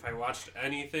me if I watched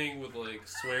anything with like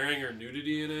swearing or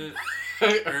nudity in it,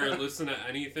 or listen to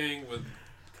anything with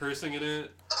cursing in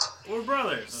it. We're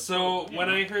brothers. So when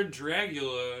I heard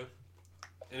Dragula,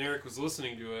 and Eric was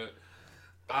listening to it,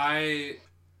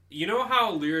 you know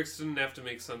how lyrics didn't have to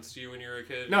make sense to you when you were a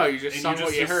kid? No, you just and sung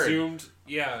what you heard. assumed,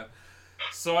 yeah.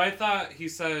 So I thought he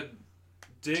said,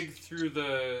 dig through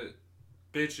the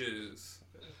bitches.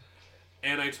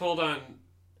 And I told on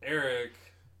Eric,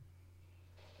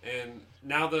 and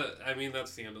now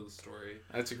that's the end of the story.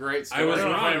 That's a great story. I was I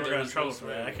don't know if I wrong. ever There got in was trouble no for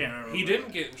that. I swearing. can't remember. He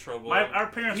didn't get in trouble. Our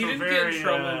parents He were didn't very... get in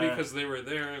trouble because they were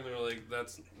there, and they were like,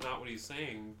 that's not what he's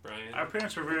saying, Brian. Our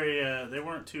parents were very... they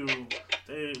weren't too...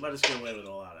 They let us get away with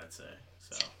a lot, I'd say.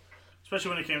 So, especially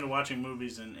when it came to watching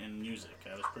movies and music.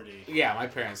 I was pretty... Yeah, my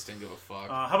parents didn't give a fuck.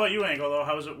 how about you, Engel, though?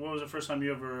 What was the first time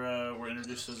you ever were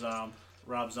introduced as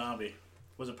Rob Zombie?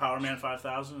 Was it Power Man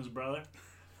 5000, his brother?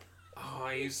 Oh,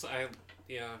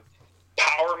 yeah.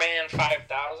 Power Man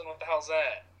 5000? What the hell's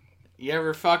that? You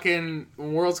ever fucking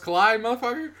Worlds Collide,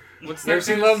 motherfucker? What's You ever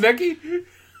seen Lil Nicky?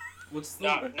 What's the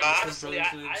No, what's his honestly,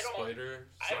 brother's name? I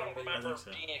don't Zombie? remember I think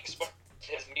so. being exposed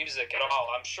to his music at all.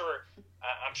 I'm sure I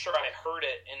heard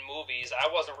it in movies. I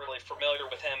wasn't really familiar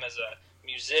with him as a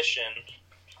musician.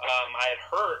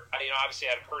 Obviously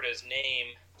I'd heard his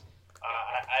name.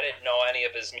 I didn't know any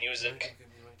of his music.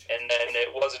 And then it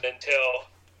wasn't until,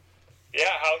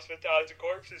 House of a Thousand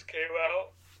Corpses came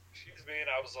out. Excuse me, and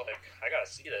I was like, I gotta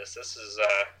see this. This is,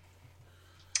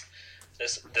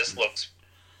 this looks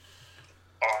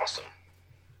awesome.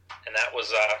 And that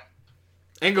was,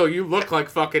 Engel, you look like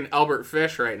fucking Albert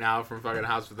Fish right now from fucking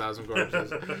House of a Thousand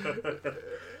Corpses.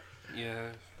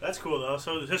 Yeah. That's cool, though.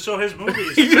 So his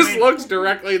movies... He just looks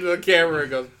directly into the camera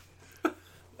and goes...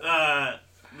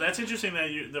 That's interesting that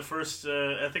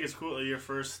I think it's cool that your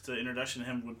first introduction to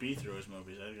him would be through his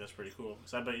movies. I think that's pretty cool.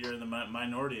 Because I bet you're in the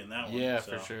minority in that one. Yeah,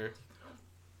 so. for sure.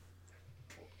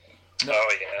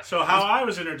 oh yeah. So how I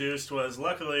was introduced was,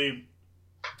 luckily,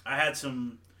 I had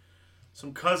some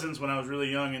cousins when I was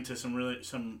really young into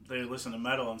they listened to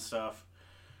metal and stuff.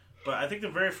 But I think the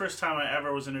very first time I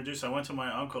ever was introduced, I went to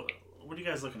my uncle. What are you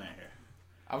guys looking at here?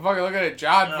 I'm fucking looking at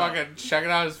John No. fucking checking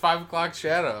out his 5 o'clock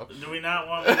shadow. Do we not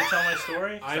want me to tell my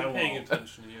story? 'Cause I I'm paying won't.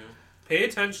 attention to you. Pay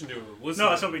attention to him. Listen.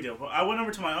 No, it's no big deal. Well, I went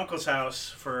over to my uncle's house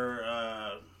for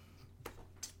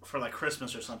for like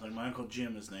Christmas or something. My Uncle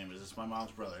Jim, his name is. It's my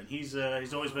mom's brother, and he's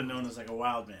always been known as like a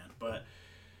wild man. But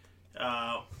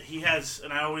he has,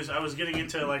 and I was getting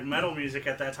into like metal music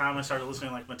at that time. I started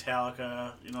listening to like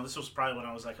Metallica. You know, this was probably when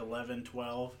I was like 11,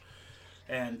 12,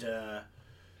 and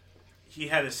he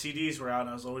had his CDs were out, and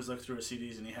I was always looking through his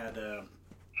CDs, and he had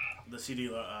the CD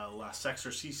La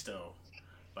Sexorcisto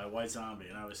by White Zombie,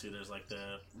 and obviously there's like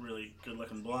the really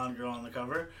good-looking blonde girl on the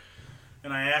cover.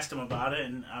 And I asked him about it,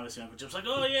 and obviously Uncle Jim's like,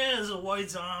 "Oh yeah, this is a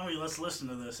White Zombie. Let's listen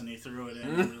to this." And he threw it in,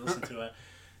 and we listened to it.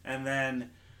 And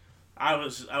then I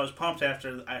was pumped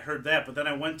after I heard that. But then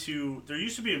I went to, there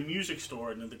used to be a music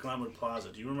store in the Glenwood Plaza.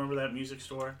 Do you remember that music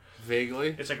store?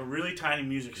 Vaguely. It's like a really tiny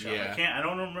music shop. Yeah. I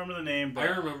don't remember the name, but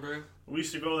I remember. we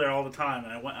used to go there all the time.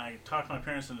 And I talked my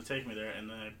parents into taking me there, and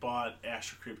then I bought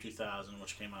Astro Creep 2000,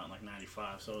 which came out in like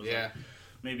 '95. So it was like,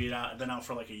 maybe it had been out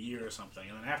for like a year or something.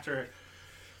 And then after.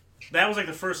 That was like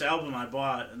the first album I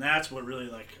bought, and that's what really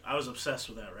like I was obsessed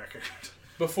with that record.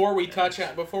 Before we touch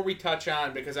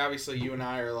on, because obviously you and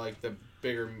I are like the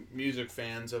bigger music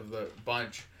fans of the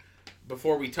bunch.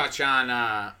 Before we touch on,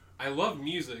 I love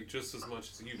music just as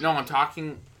much as you do. No, I'm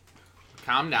talking.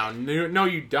 Calm down. No,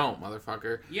 you don't,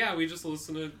 motherfucker. Yeah, we just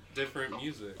listen to different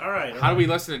music. All right. How do we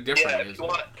listen to different Yeah, music?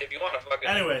 if you want to fucking.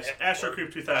 Anyways, Astro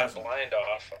Creep 2000. Blind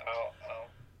off. I'll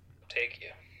take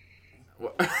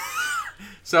you.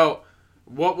 So,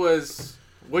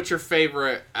 what's your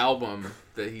favorite album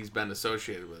that he's been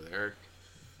associated with, Eric?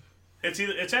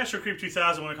 It's Astro Creep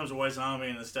 2000 when it comes to White Zombie,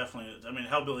 and it's definitely, I mean,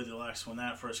 Hellbilly Deluxe, when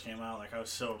that first came out, like, I was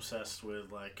so obsessed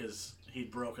with, like, because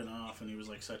he'd broken off, and he was,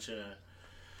 like, such a,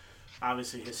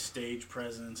 obviously, his stage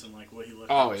presence and, like, what he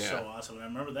looked like was so awesome. And I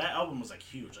remember that album was, like,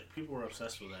 huge. Like, people were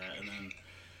obsessed with that, and then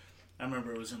I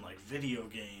remember it was in, like, video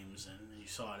games, and you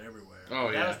saw it everywhere.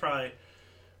 Oh, That was probably,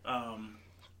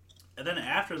 and then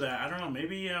after that, I don't know,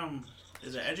 maybe,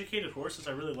 is it Educated Horses?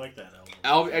 I really like that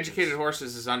album. Educated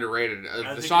Horses is underrated. The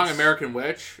think song it's- American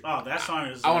Witch. Oh, that song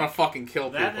is. I want to fucking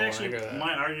kill people. That actually when I hear that.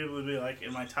 might arguably be like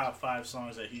in my top 5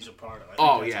 songs that he's a part of. I think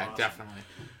Oh that's yeah, awesome. definitely.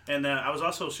 And I was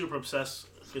also super obsessed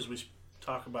because we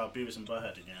talk about Beavis and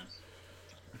Butthead again.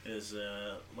 Is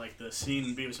like the scene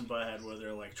in Beavis and Butthead where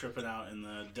they're like tripping out in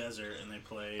the desert and they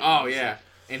play. Oh yeah,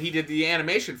 and he did the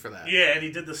animation for that. Yeah, and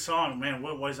he did the song. Man,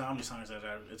 what White Zombie song is that?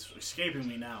 It's escaping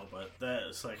me now, but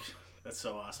that's like. That's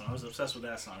so awesome. I was obsessed with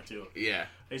that song, too. Yeah.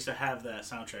 I used to have that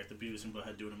soundtrack, the Beavis and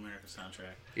Butthead Doing America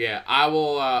soundtrack. Yeah, I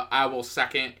will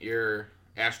second your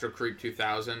Astro Creep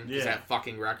 2000, because that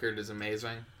fucking record is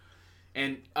amazing.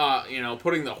 And,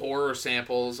 putting the horror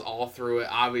samples all through it,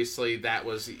 obviously that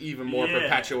was even more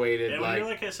perpetuated. And like, when you're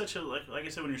like at such a, like I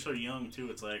said, when you're so young,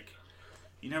 too, it's like,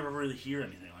 you never really hear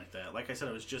anything like that. Like I said,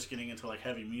 I was just getting into, like,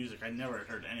 heavy music. I never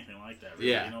heard anything like that,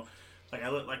 really, Yeah. you know?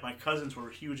 Like my cousins were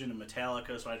huge into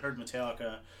Metallica, so I'd heard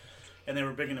Metallica, and they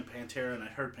were big into Pantera, and I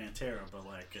heard Pantera, but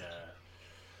like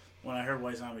when I heard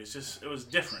White Zombie, it was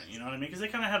different, you know what I mean? Because they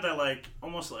kind of have that like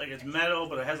almost like it's metal,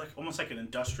 but it has like almost like an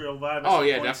industrial vibe. Oh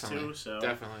yeah, definitely, too, so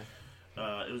definitely.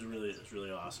 It was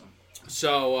really awesome.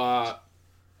 So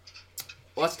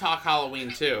let's talk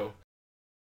Halloween 2.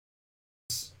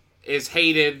 Is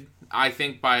hated, I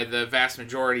think, by the vast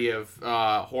majority of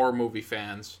horror movie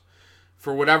fans.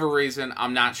 For whatever reason,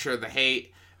 I'm not sure the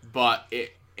hate, but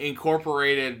it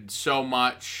incorporated so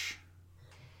much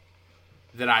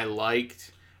that I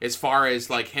liked. As far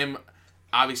as like him,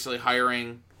 obviously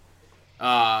hiring,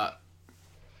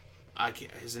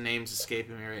 his name's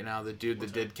escaping me right now. The dude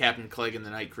that did Captain Clegg and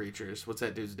the Night Creatures. What's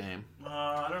that dude's name?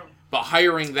 I don't. But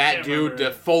hiring that dude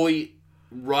to fully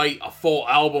write a full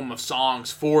album of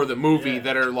songs for the movie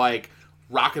that are like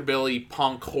rockabilly,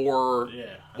 punk, horror,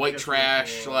 white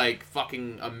trash, really cool. like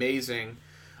fucking amazing.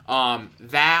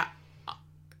 That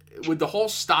with the whole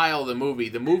style of the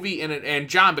movie in it, and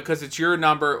John, because it's your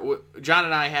number, John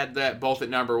and I had that both at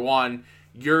number 1.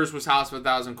 Yours was House of a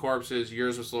Thousand Corpses.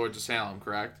 Yours was Lords of Salem,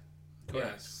 correct?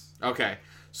 Yes. Okay.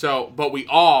 So, but we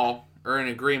all are in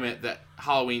agreement that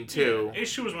Halloween 2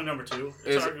 H2 was my number 2.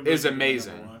 is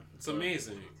amazing. It's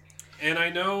amazing. And I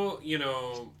know,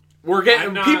 We're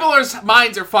getting people's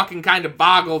minds are fucking kind of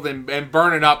boggled and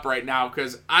burning up right now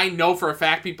because I know for a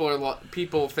fact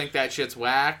people think that shit's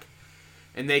whack,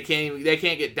 and they can't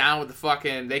get down with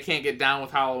they can't get down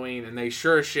with Halloween, and they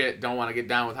sure as shit don't want to get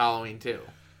down with Halloween too.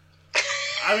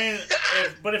 I mean,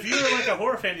 but if you're like a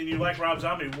horror fan and you like Rob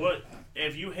Zombie,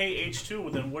 if you hate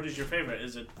H2? Then what is your favorite?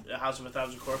 Is it House of a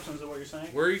Thousand Corpses? Is that what you're saying?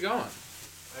 Where are you going?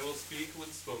 I will speak when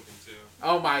spoken to.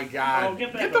 Oh my god! Oh,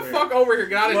 get the fuck over here!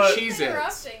 Get out of Cheez-Its.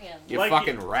 Interrupting him. You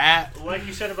fucking rat. Like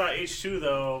you said about H2,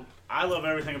 though, I love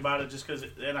everything about it just because,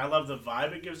 and I love the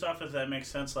vibe it gives off. If that makes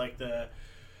sense, like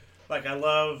Like, I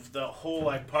love the whole,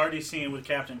 like, party scene with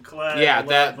Captain Clay. Yeah,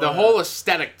 the whole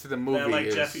aesthetic to the movie like,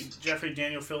 is... Jeffrey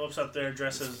Daniel Phillips up there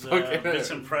dressed as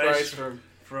Vincent Price from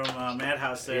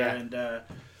Madhouse there. Yeah. And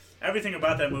everything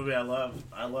about that movie I love.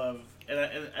 And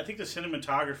I think the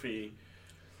cinematography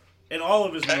in all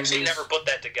of his movies... I actually never put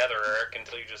that together, Eric,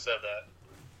 until you just said that.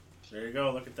 There you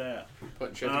go. Look at that.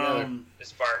 Putting shit together.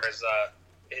 As far as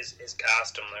his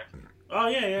costume there. Oh,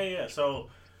 yeah. So,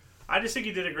 I just think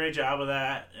he did a great job of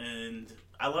that. And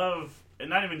I love... And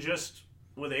not even just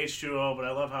with H2O, but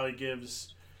I love how he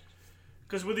gives...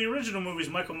 Because with the original movies,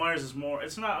 Michael Myers is more...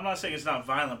 It's not. I'm not saying it's not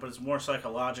violent, but it's more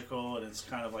psychological, and it's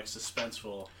kind of, like,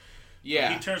 suspenseful.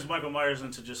 Yeah. He turns Michael Myers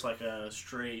into just, like, a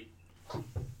straight...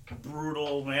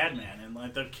 brutal madman, and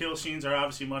like the kill scenes are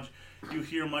obviously much. You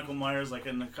hear Michael Myers like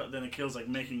in then the kills like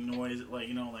making noise, like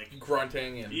like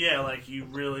grunting and like he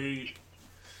really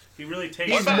takes.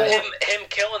 What about him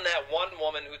killing that one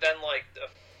woman who then like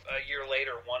a year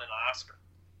later won an Oscar?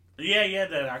 Yeah,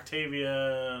 that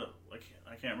Octavia, like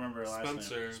I can't remember her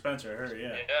last name. Spencer, her,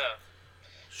 yeah.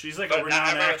 She's like but a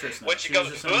renowned actress now. When she goes,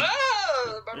 she comes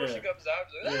out.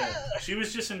 Yeah. She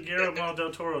was just in Guillermo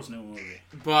del Toro's new movie.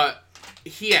 But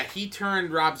he turned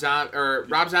Rob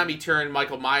Zombie turned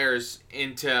Michael Myers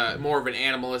into more of an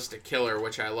animalistic killer,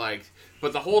 which I liked.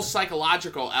 But the whole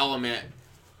psychological element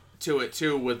to it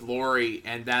too, with Laurie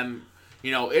and them,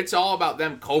 it's all about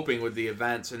them coping with the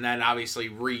events, and then obviously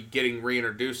getting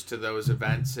reintroduced to those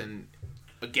events, and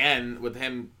again with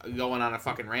him going on a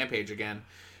fucking rampage again.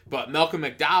 But Malcolm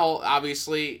McDowell,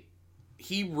 obviously,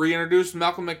 he reintroduced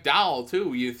Malcolm McDowell,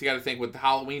 too. You got to think with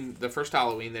the first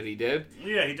Halloween that he did.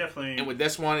 Yeah, he definitely... And with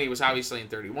this one, he was obviously in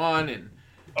 31, and...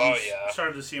 Oh, yeah.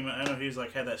 Started to see him... I know he's,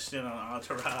 like, had that stint on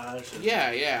Entourage.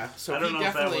 Yeah. So I don't know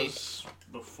definitely... if that was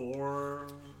before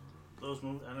those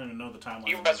movies. I don't even know the timeline.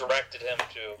 He resurrected him,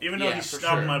 too. Even though he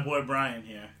stubbed my boy Brian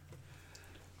here.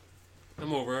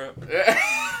 I'm over it.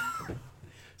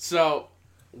 So,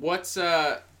 what's...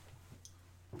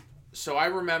 So I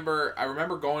remember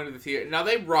going to the theater. Now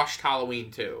they rushed Halloween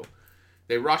 2.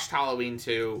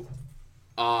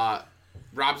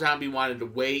 Rob Zombie wanted to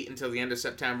wait until the end of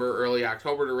September, early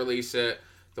October to release it.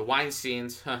 The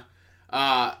Weinsteins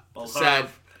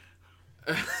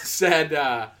said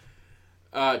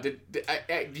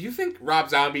do you think Rob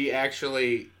Zombie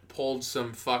actually pulled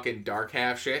some fucking dark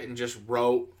half shit and just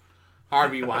wrote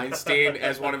Harvey Weinstein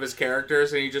as one of his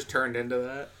characters and he just turned into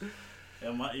that?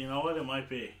 You know what? It might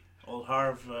be. Old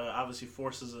Harv obviously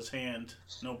forces his hand,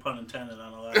 no pun intended,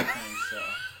 on a lot of things. So.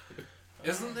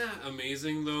 Isn't that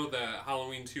amazing, though, that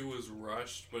Halloween 2 was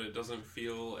rushed, but it doesn't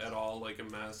feel at all like a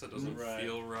mess? It doesn't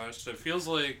feel rushed. It feels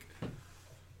like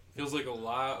a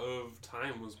lot of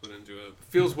time was put into it.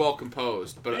 Feels well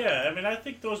composed. But yeah, I mean, I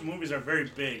think those movies are very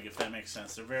big, if that makes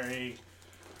sense. They're very,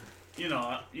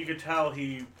 you could tell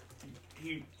he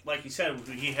like he said,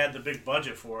 he had the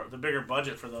bigger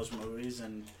budget for those movies,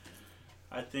 and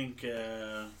I think,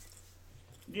 they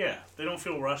don't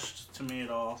feel rushed to me at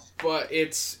all. But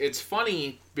it's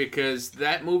funny because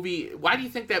that movie... Why do you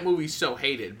think that movie's so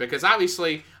hated? Because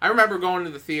obviously, I remember going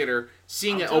to the theater,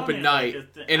 seeing it open night,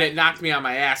 and it knocked me on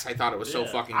my ass. I thought it was so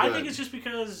fucking good. I think it's just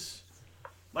because,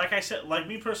 like I said, like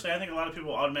me personally, I think a lot of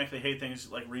people automatically hate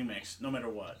things like remakes, no matter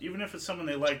what. Even if it's someone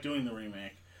they like doing the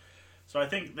remake. So I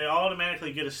think they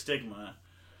automatically get a stigma.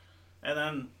 And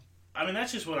then... I mean,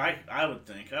 that's just what I would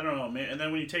think. I don't know. And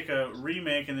then when you take a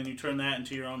remake and then you turn that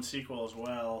into your own sequel as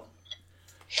well,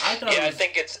 I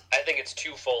think it's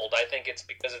twofold. I think it's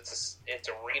because it's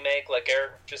a remake, like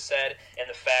Eric just said, and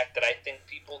the fact that I think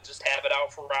people just have it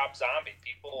out for Rob Zombie.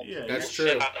 People that's true.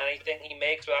 Shit on anything he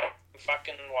makes without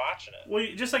fucking watching it. Well,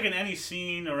 just like in any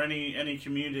scene or any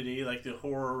community, like the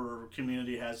horror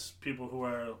community has people who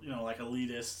are like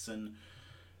elitists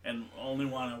and only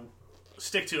want to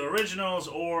stick to originals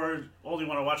or only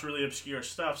want to watch really obscure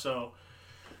stuff. So,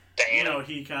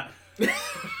 he kind of,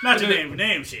 not to name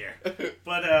names here,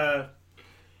 but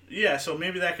so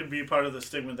maybe that could be part of the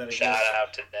stigma that it Shout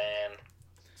out to Dan.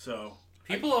 So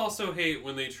people also hate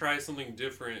when they try something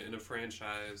different in a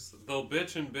franchise. They'll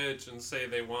bitch and say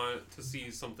they want to see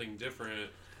something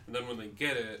different, and then when they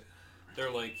get it, they're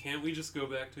like, can't we just go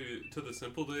back to the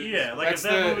simple days? Yeah, like that's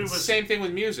if that movie was... Same thing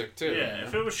with music, too. Yeah,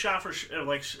 if it was shot for... scene 100%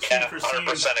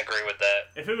 agree with that.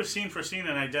 If it was scene for scene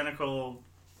an identical,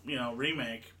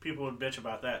 remake, people would bitch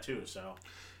about that, too, so...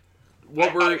 I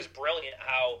thought it was brilliant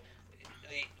how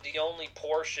the only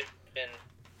portion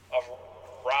of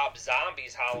Rob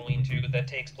Zombie's Halloween 2 that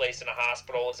takes place in a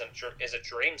hospital is a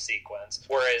dream sequence,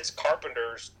 whereas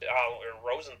Carpenter's or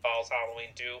Rosenthal's Halloween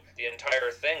 2, the entire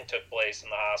thing took place in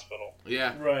the hospital.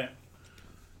 Yeah. Right.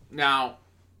 Now,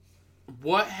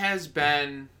 what has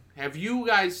been have you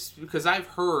guys, because I've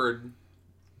heard,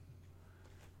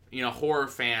 horror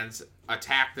fans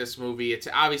attack this movie. It's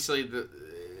obviously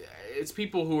it's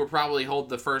people who were probably hold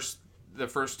the first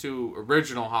two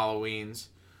original Halloweens,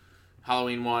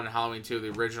 Halloween 1, Halloween 2, the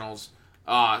originals,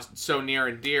 so near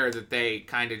and dear that they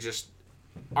kind of just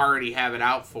already have it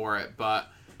out for it. But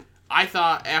I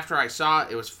thought after I saw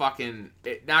it,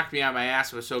 it knocked me on my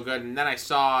ass. It was so good. And then I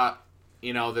saw,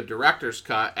 the director's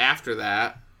cut after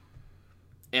that,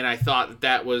 and I thought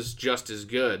that was just as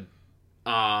good.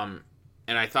 And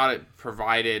I thought it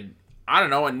provided, I don't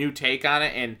know, a new take on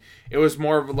it, and it was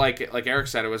more of like Eric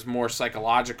said, it was more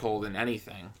psychological than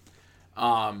anything.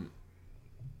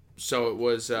 So it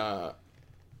was, what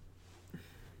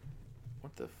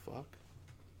the fuck?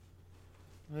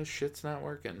 This shit's not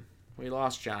working. We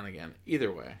lost John again.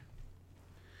 Either way.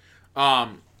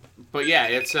 But yeah,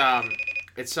 it's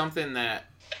something that...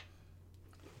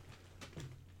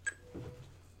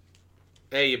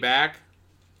 Hey, you back?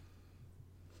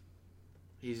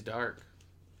 He's dark.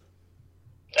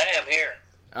 Hey, I'm here.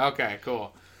 Okay,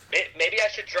 cool. Maybe I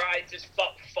should try just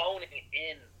phoning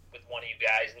in with one of you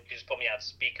guys and you can just put me on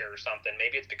speaker or something.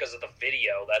 Maybe it's because of the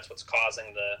video. That's what's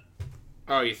causing the...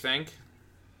 Oh, you think?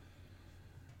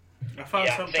 I found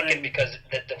something... I'm thinking because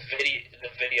the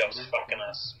video's fucking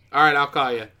us. All right, I'll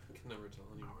call you. I can never tell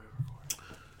anymore.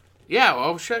 Yeah,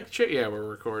 well, shit, yeah, we're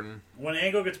recording. When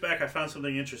Engell gets back, I found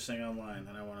something interesting online,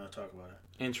 and I want to talk about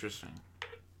it. Interesting.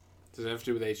 Does it have to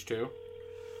do with H2?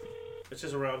 It's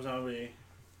just a Rob Zombie.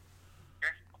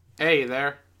 Hey, you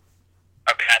there?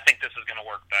 Okay, I think this is going to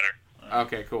work better.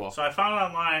 Okay, cool. So I found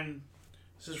online,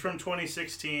 this is from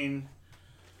 2016,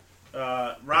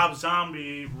 Rob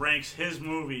Zombie ranks his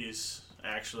movies,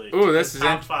 actually. Ooh, this is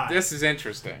top 5. This is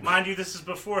interesting. Mind you, this is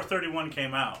before 31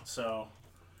 came out, so...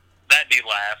 That'd be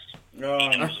last.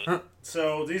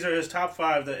 So these are his top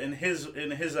 5 that in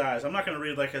his eyes. I'm not going to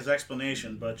read like his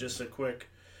explanation, but just a quick...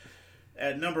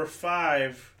 At number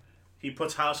 5, he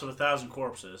puts House of a Thousand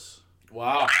Corpses.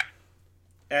 Wow.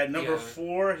 At number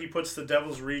 4, he puts The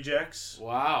Devil's Rejects.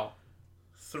 Wow.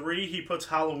 3, he puts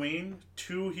Halloween.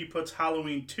 2, he puts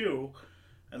Halloween 2.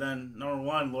 And then number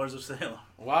 1, Lords of Salem.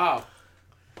 Wow.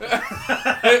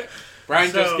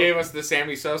 Brian just gave us the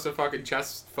Sammy Sosa fucking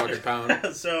chest fucking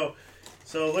pound. So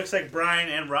it looks like Brian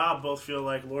and Rob both feel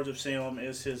like Lords of Salem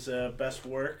is his best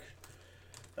work.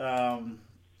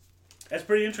 That's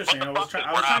pretty interesting. I was trying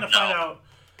to find out.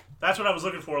 That's what I was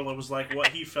looking for. It was like what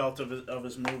he felt of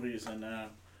his movies, and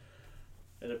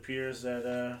it appears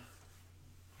that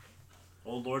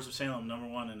old Lords of Salem number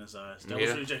 1 in his eyes.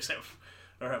 Devil's Rejects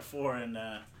are at 4, and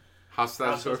House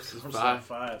of Corpses is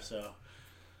 5. So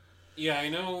yeah, I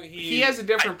know he has a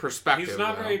different perspective. He's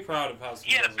not very proud of House.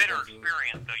 He had a bitter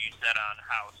experience, though. You said on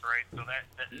House, right? So that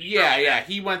yeah,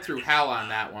 he went through hell on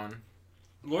that one.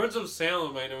 Lords of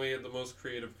Salem, I know he had the most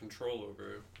creative control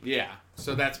over. Yeah,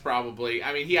 so that's probably...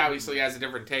 I mean, he obviously has a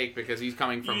different take because he's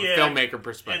coming from a filmmaker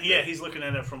perspective. And he's looking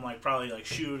at it from like probably like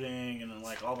shooting and then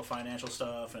like all the financial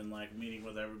stuff and like meeting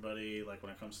with everybody like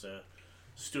when it comes to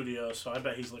studios. So I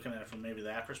bet he's looking at it from maybe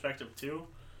that perspective too.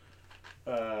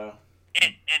 In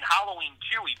Halloween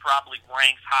 2, he probably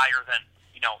ranks higher than,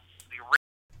 the original.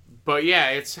 But yeah,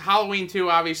 it's Halloween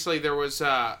 2. Obviously, there was...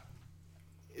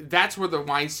 that's where the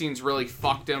Weinsteins really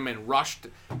fucked him and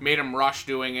made him rush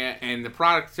doing it, and the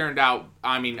product turned out,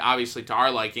 I mean, obviously to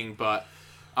our liking, but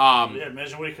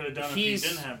imagine what he could have done if he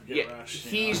didn't have to get rushed.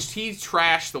 He's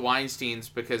trashed the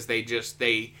Weinsteins because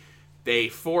they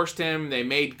forced him, they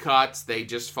made cuts, they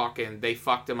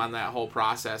fucked him on that whole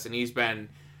process, and he's been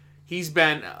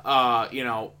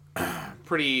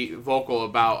pretty vocal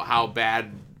about how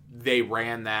bad they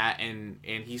ran that, and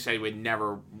he said he would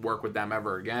never work with them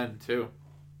ever again too.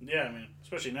 Yeah, I mean,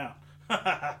 especially now.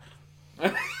 I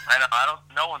know.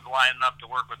 No one's lining up to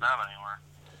work with them anymore.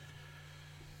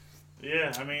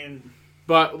 Yeah, I mean...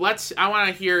 But I want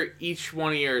to hear each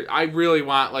one of your... I really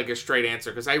want, like, a straight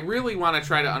answer, because I really want to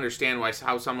try to understand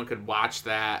how someone could watch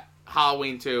that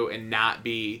Halloween 2 and not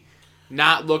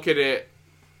look at it...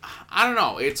 I don't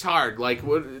know. It's hard. Like,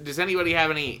 does anybody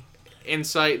have any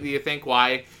insight, do you think,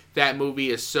 why that movie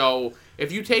is so...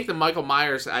 If you take the Michael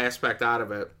Myers aspect out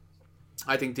of it,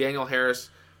 I think Danielle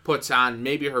Harris puts on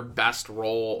maybe her best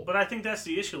role. But I think that's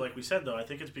the issue, like we said, though. I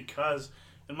think it's because,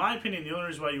 in my opinion, the only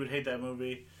reason why you would hate that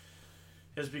movie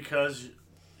is because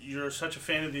you're such a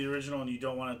fan of the original and you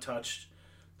don't want to touch...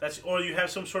 Or you have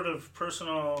some sort of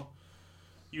personal...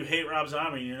 You hate Rob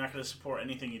Zombie and you're not going to support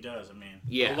anything he does. I mean...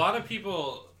 Yeah. A lot of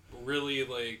people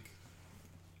really,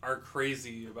 are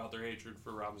crazy about their hatred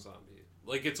for Rob Zombie.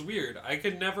 Like, it's weird. I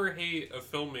could never hate a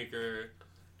filmmaker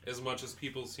as much as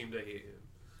people seem to hate him.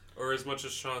 Or as much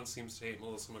as Sean seems to hate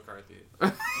Melissa McCarthy.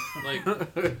 Like,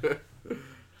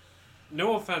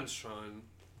 no offense, Sean,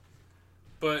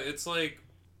 but it's like,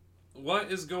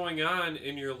 what is going on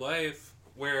in your life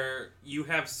where you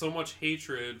have so much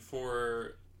hatred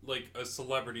for, like, a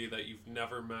celebrity that you've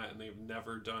never met and they've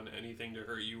never done anything to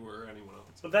hurt you or anyone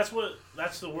else? But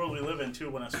that's the world we live in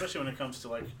too. Especially when it comes to,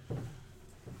 like,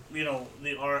 you know,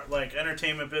 the art, like,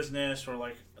 entertainment business, or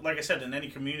like I said, in any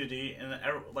community, and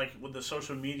like with the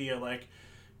social media, like,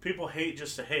 people hate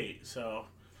just to hate. So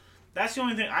that's the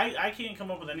only thing. I can't come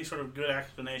up with any sort of good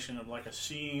explanation of, like, a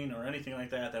scene or anything like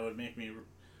that would make me,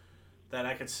 that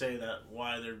I could say that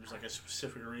why there's, like, a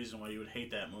specific reason why you would hate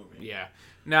that movie. Yeah.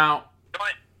 Now,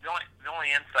 The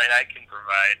only insight I can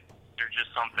provide, there's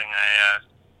just something I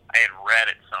had read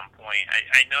at some point.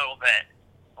 I know that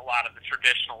a lot of the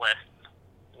traditionalists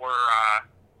were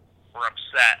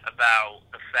upset about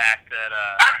the fact that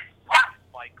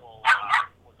Michael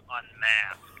was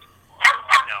unmasked,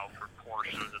 you know, for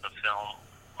portions of the film.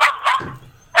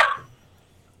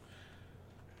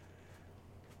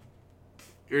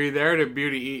 are you there? Did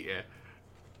Beauty eat you?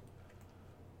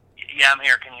 Yeah, I'm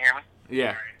here. Can you hear me?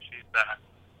 Yeah. Sorry, she's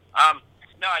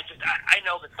no, I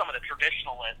know that some of the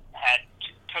traditionalists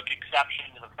took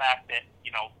exception to the fact that,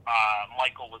 you know,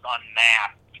 Michael was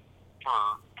unmasked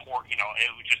for, you know, it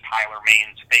was just Tyler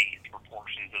Maine's face for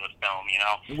portions of the film, you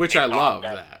know. Which I love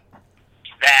that.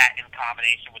 That in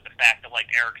combination with the fact that, like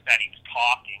Eric said, he was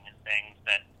talking and things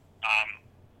that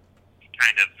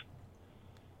kind of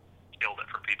killed it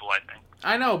for people, I think.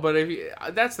 I know, but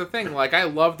that's the thing. Like, I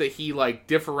love that he, like,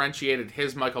 differentiated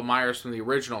his Michael Myers from the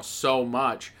original so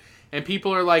much. And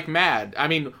people are, like, mad. I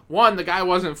mean, one, the guy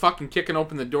wasn't fucking kicking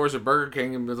open the doors of Burger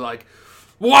King and was like,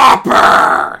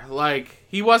 Whopper! Like,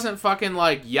 he wasn't fucking,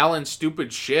 like, yelling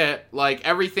stupid shit. Like,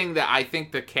 everything that I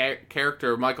think the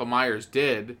character of Michael Myers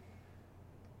did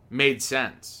made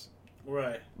sense.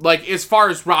 Right. Like, as far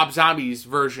as Rob Zombie's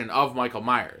version of Michael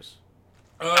Myers.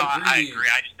 No, I agree.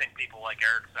 I just think people, like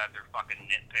Eric said, they're fucking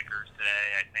nitpickers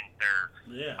today. I think they're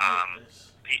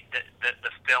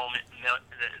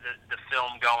the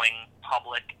film going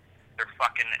public. They're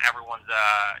fucking, everyone's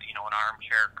you know, an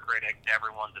armchair critic.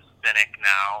 Everyone's a cynic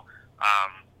now.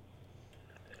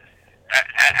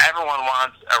 Everyone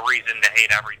wants a reason to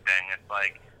hate everything. It's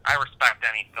like, I respect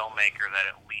any filmmaker that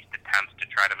at least attempts to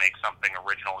try to make something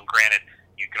original. And granted,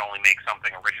 you can only make something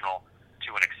original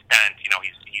to an extent. You know,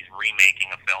 he's remaking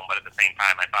a film, but at the same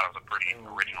time, I thought it was a pretty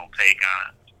original take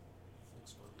on it.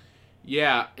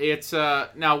 Yeah, it's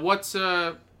now what's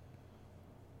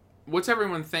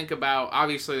everyone think about?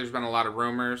 Obviously, there's been a lot of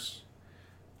rumors.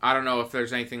 I don't know if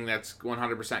there's anything that's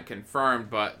 100%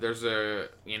 confirmed, but there's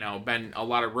been a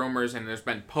lot of rumors, and there's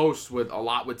been posts with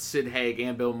Sid Haig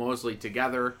and Bill Moseley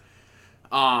together,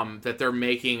 that they're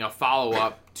making a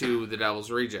follow-up to The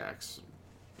Devil's Rejects.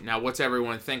 Now, what's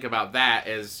everyone think about that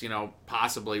as, you know,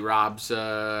 possibly Rob's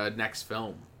next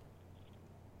film?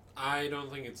 I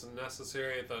don't think it's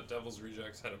necessary. I thought Devil's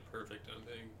Rejects had a perfect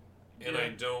ending. And I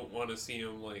don't want to see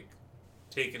him, like,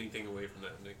 take anything away from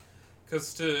that ending.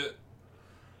 Because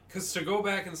to go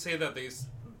back and say that is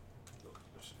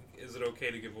it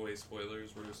okay to give away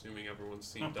spoilers? We're assuming everyone's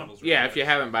seen Devil's Rejects. Yeah, if you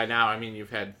haven't by now, I mean, you've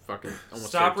had fucking almost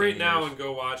Stop 13 right now years. and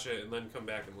go watch it, and then come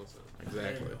back and listen.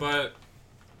 Exactly. But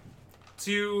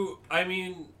to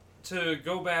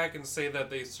go back and say that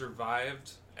they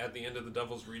survived at the end of The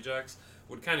Devil's Rejects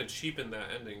would kind of cheapen that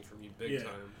ending for me big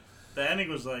time. The ending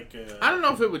was like... I don't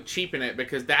know if it would cheapen it,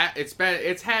 because that's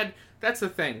the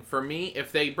thing. For me,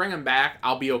 if they bring him back,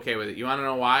 I'll be okay with it. You want to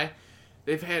know why?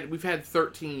 We've had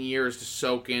 13 years to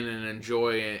soak in and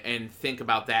enjoy and think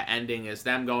about that ending as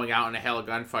them going out in a hail of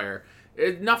gunfire.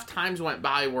 Enough times went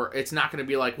by where it's not going to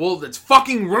be like, well, that's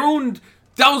fucking ruined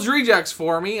Devil's Rejects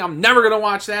for me. I'm never going to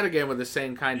watch that again with the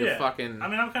same kind of fucking... I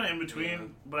mean, I'm kind of in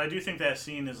between, but I do think that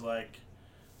scene is like...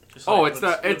 Just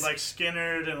it's like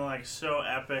Skinnerd and like so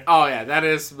epic. Oh yeah, that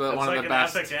is one of the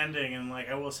best. It's like an epic ending, and like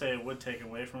I will say it would take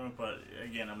away from it, but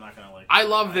again, I'm not gonna like. I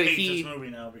love that hate this movie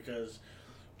now because,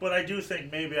 but I do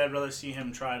think maybe I'd rather see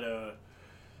him try to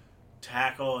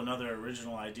tackle another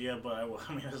original idea. But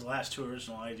I mean, his last two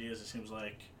original ideas, it seems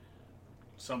like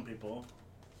some people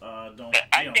don't.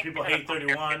 You know, people hate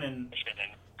 31 and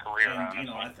you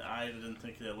know, I didn't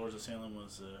think that Lords of Salem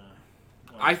was.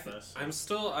 I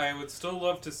would still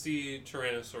love to see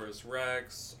Tyrannosaurus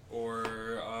Rex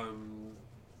or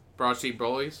Broadsheet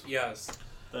Bullies. Yes.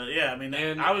 I mean,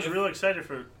 and I was real excited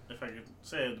for, if I could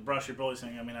say, the Broadsheet Bullies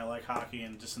thing. I mean, I like hockey,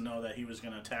 and just to know that he was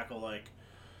going to tackle like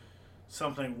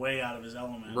something way out of his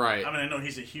element. Right. I mean, I know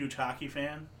he's a huge hockey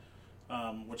fan,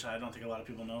 which I don't think a lot of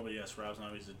people know, but yes, Rob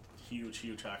Zombie's a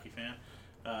huge hockey fan.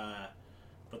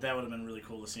 But that would have been really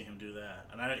cool to see him do that.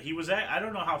 And I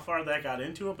don't know how far that got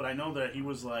into it, but I know that he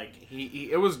was like...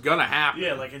 It was gonna happen.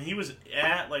 Yeah, like, and he was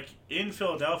in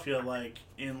Philadelphia, like,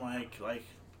 in,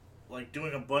 like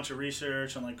doing a bunch of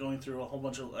research and, like, going through a whole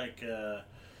bunch of, like,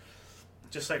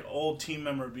 just, like, old team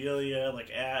memorabilia, like,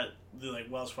 at the,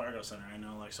 like, Wells Fargo Center, I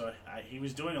know. Like, so he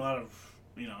was doing a lot of,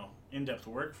 you know, in-depth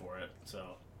work for it,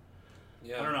 so...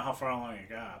 Yeah. I don't know how far along it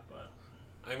got, but...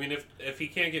 I mean, if he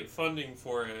can't get funding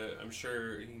for it, I'm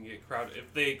sure he can get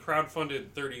If they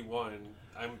crowdfunded 31,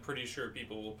 I'm pretty sure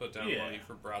people will put down money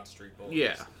for Broad Street Bullies.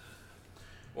 Yeah.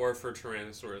 Or for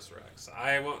Tyrannosaurus Rex.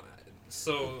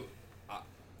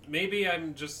 Maybe I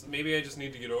just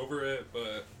need to get over it,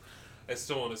 but I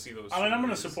still want to see those. I mean, I'm going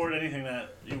to support anything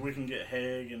that we can get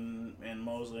Haig and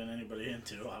Mosley and anybody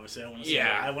into. Obviously, I want to see.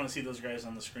 I want to see those guys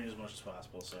on the screen as much as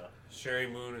possible. So Sherry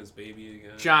Moon is baby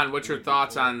again. John, what's your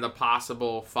thoughts on the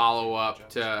possible follow-up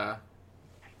to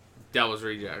Devil's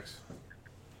Rejects?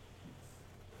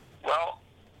 Well,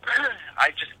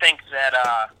 I just think that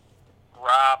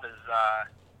Rob is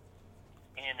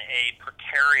in a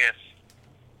precarious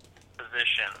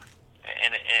position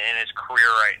in his career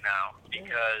right now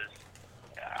because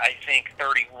I think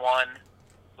 31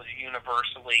 was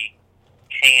universally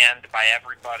canned by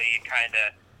everybody. It kind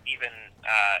of even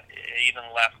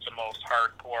left the most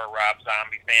hardcore Rob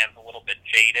Zombie fans a little bit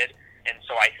jaded, and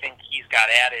so I think he's got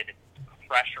added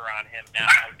pressure on him now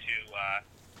to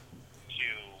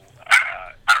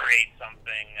create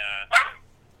something.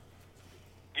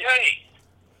 Yay!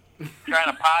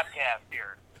 Trying to podcast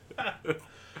here.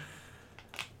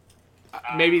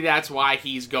 Maybe that's why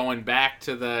he's going back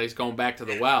to the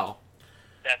well.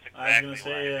 That's exactly I was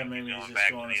gonna say, why maybe he's just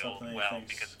back going to to the old something well he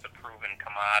thinks. because it's a proven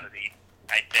commodity.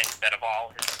 I think that of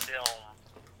all his films,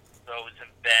 those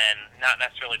have been not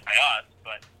necessarily by us,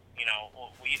 but you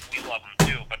know we love them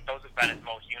too. But those have been his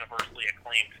most universally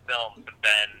acclaimed films. Have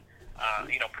been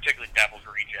particularly Devil's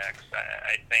Rejects.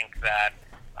 I think that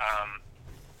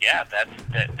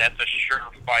that's a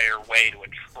surefire way to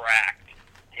attract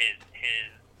his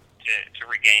to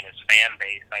regain his fan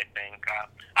base. I think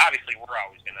obviously we're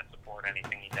always going to support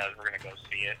anything he does. We're going to go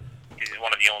see it. He's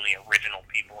one of the only original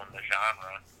people in the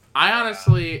genre.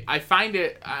 I find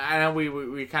it. I know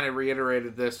we kind of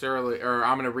reiterated this earlier, or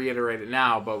I'm going to reiterate it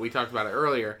now, but we talked about it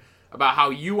earlier about how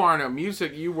you weren't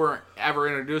ever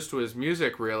introduced to his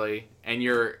music really, and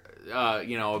you're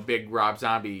a big Rob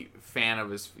Zombie fan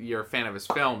of his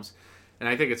films. And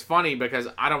I think it's funny because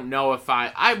I don't know if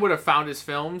I would have found his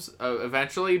films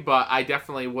eventually, but I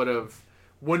definitely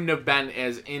wouldn't have been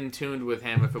as in tuned with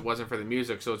him if it wasn't for the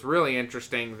music. So it's really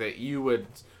interesting that you would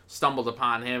stumbled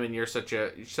upon him and you're such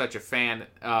a fan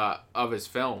of his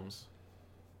films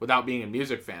without being a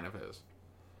music fan of his.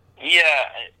 Yeah,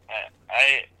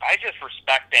 I just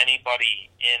respect anybody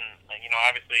in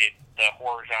obviously the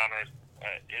horror genre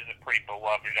is a pretty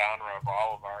beloved genre of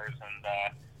all of ours,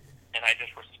 and I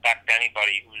just respect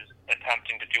anybody who's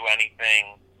attempting to do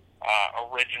anything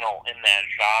original in that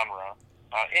genre.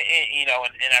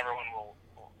 And everyone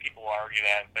people argue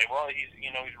that and say, well, he's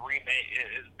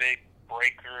his big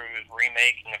breakthrough is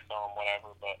remaking a film,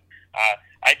 whatever. But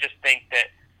I just think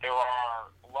that there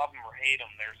are, love him or hate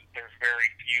him, there's very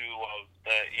few of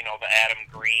the Adam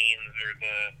Greens or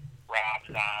the Rob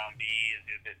Zombies,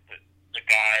 the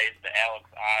guys, the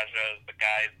Alex Ajas, the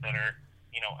guys that are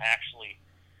actually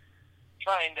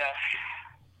trying to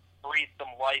breathe some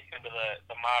life into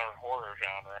the modern horror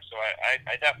genre. So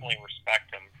I definitely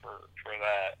respect him for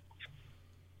that.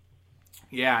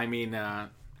 Yeah, I mean,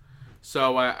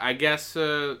 so I guess,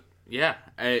 well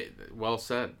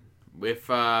said. If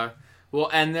we'll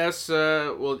end this,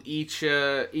 we'll each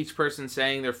person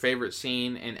saying their favorite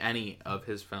scene in any of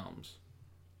his films.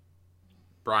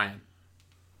 Brian,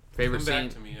 favorite Come scene.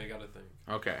 back to me. I gotta think.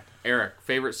 Okay, Eric,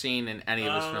 favorite scene in any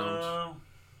of his films.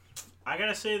 I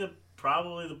gotta say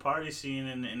probably the party scene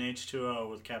in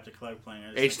H2O with Captain Clegg playing.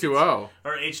 H2O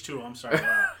or H2O. I'm sorry,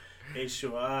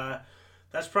 H2O.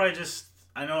 That's probably just.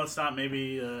 I know it's not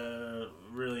maybe a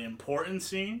really important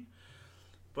scene,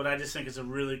 but I just think it's a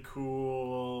really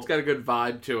cool. It's got a good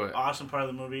vibe to it. Awesome part of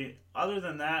the movie. Other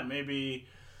than that, maybe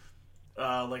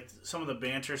like some of the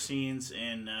banter scenes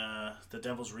in The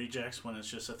Devil's Rejects when it's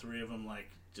just the three of them, like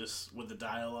just with the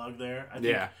dialogue there. I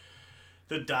think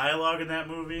the dialogue in that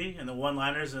movie and the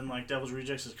one-liners in like Devil's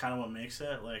Rejects is kind of what makes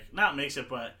it. Like not makes it,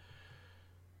 but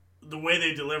the way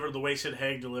they deliver, the way Sid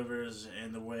Haig delivers,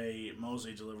 and the way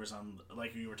Mosley delivers on,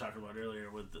 like you were talking about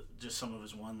earlier, with just some of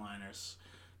his one-liners.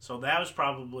 So that was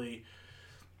probably.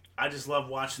 I just love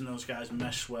watching those guys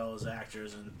mesh well as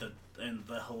actors and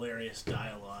the hilarious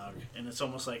dialogue, and it's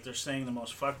almost like they're saying the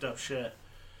most fucked up shit,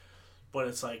 but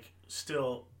it's like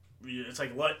still. It's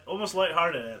like almost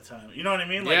lighthearted at the time. You know what I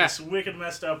mean? Like, yeah. It's wicked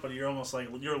messed up, but you're almost like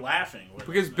you're laughing.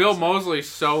 Because Bill Moseley's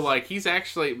so like he's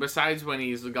actually, besides when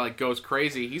he's like goes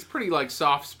crazy, he's pretty like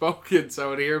soft spoken.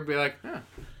 So to hear him be like,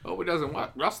 hope he doesn't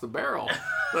rust the barrel.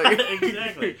 Like,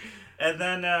 exactly. And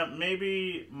then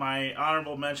maybe my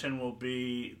honorable mention will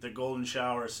be the golden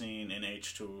shower scene in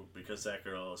H2 because that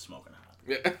girl is smoking hot.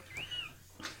 Yeah.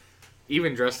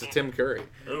 Even dressed as Tim Curry.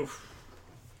 Oof.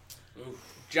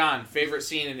 John, favorite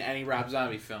scene in any Rob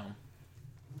Zombie film?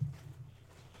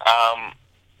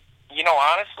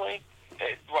 Honestly,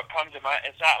 what comes to mind,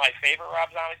 it's not my favorite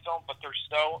Rob Zombie film, but there's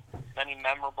so many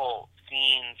memorable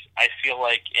scenes, I feel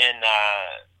like, in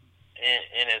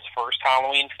his first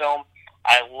Halloween film.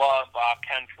 I love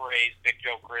Ken Foray's Big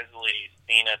Joe Grizzly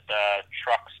scene at the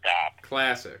truck stop.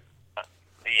 Classic.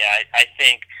 Yeah, I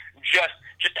think just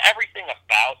everything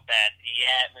about that, the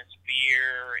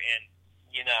atmosphere, and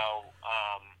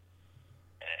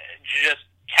just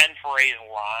Ken Foray's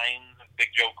lines, Big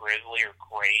Joe Grizzly, are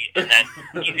great, and then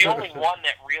he's the only one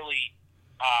that really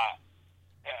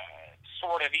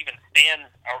sort of even stands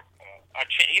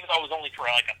even though it was only for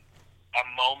like a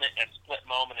moment, a split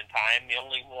moment in time, the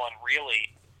only one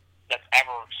really that's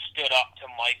ever stood up to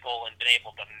Michael and been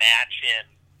able to match him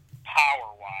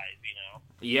power-wise,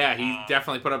 Yeah, he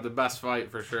definitely put up the best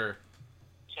fight for sure.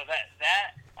 So that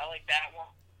I like that one,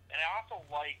 and I also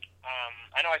like.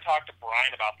 I know I talked to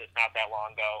Brian about this not that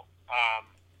long ago.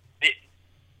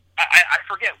 I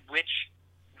forget which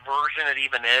version it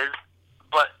even is,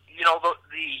 but the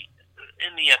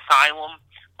in the asylum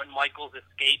when Michael's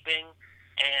escaping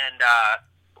and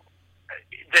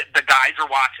the guys are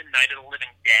watching Night of the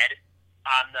Living Dead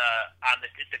on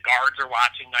the guards are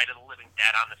watching Night of the Living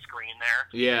Dead on the screen there.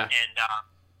 Yeah. And I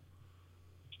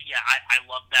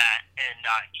love that. And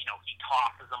he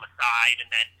tosses them aside,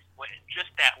 and then just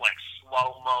that like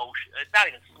slow motion. It's not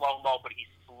even slow mo, but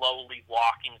he's slowly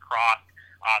walking across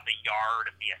the yard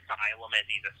of the asylum as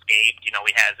he's escaped. He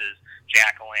has his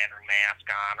jack-o'-lantern mask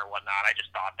on or whatnot. I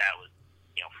just thought that was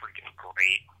freaking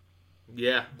great.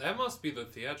 Yeah. That must be the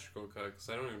theatrical cut, because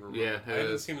I don't even remember. Yeah, I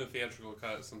haven't seen the theatrical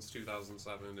cut since 2007.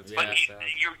 It's But sad.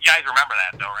 you guys remember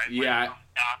that, though, right? Yeah.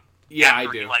 I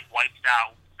do. He, wipes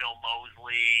out Bill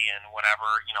Moseley and whatever,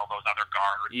 those other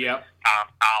guards. Yep. Tom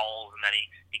Powell, and then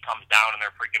he comes down and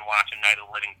they're freaking watching Night of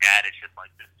the Living Dead. It's just like,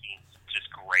 this scene's just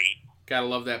great. Gotta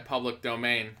love that public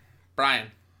domain.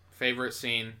 Brian, favorite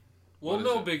scene? Well,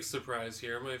 no big surprise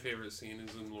here. My favorite scene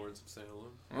is in Lords of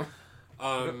Salem.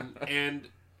 And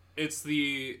it's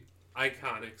the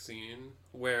iconic scene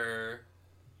where,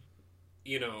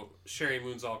 Sherry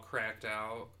Moon's all cracked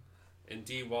out, and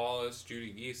Dee Wallace,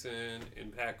 Judy Geeson,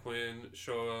 and Pat Quinn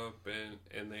show up, and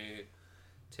they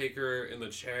take her in the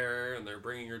chair, and they're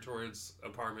bringing her towards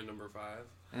apartment number 5.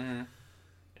 Mm-hmm.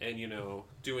 And,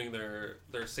 doing their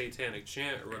satanic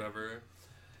chant or whatever.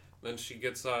 Then she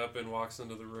gets up and walks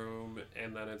into the room,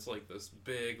 and then it's like this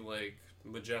big, like,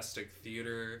 majestic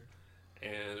theater,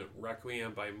 and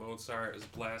Requiem by Mozart is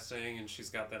blasting, and she's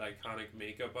got that iconic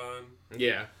makeup on.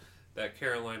 Yeah. That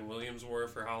Caroline Williams wore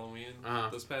for Halloween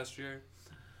this past year.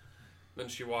 Then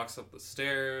she walks up the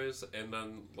stairs, and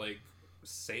then, like,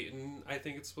 Satan, I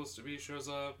think it's supposed to be, shows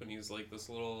up, and he's, like, this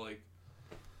little, like,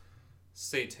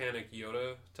 satanic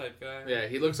Yoda type guy. Yeah,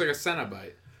 he looks like a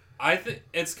Cenobite. I think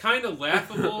it's kind of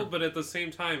laughable, but at the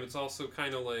same time, it's also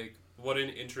kind of like, what an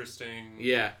interesting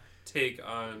take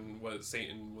on what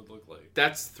Satan would look like.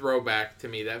 That's throwback to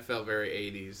me. That felt very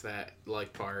 80s, that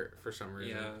like part, for some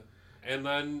reason. Yeah. And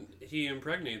then he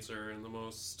impregnates her in the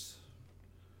most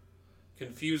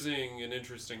confusing and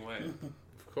interesting way.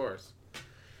 Of course.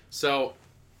 So,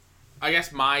 I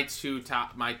guess my two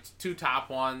top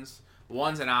ones,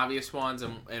 one's an obvious ones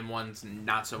and one's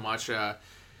not so much. The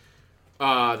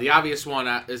obvious one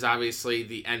is obviously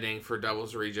the ending for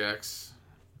Devil's Rejects.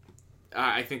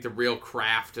 I think the real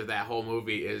craft of that whole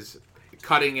movie is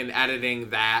cutting and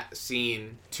editing that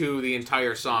scene to the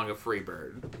entire song of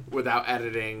Freebird without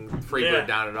editing Freebird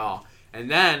down at all. And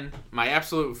then, my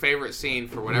absolute favorite scene,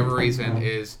 for whatever reason,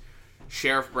 is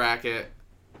Sheriff Brackett,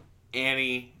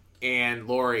 Annie, and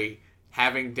Lori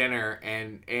having dinner,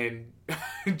 and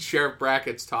Sheriff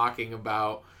Brackett's talking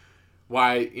about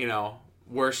why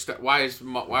was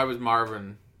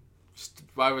Marvin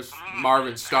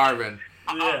starving,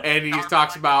 and he just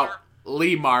talks about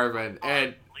Lee Marvin,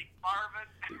 and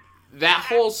that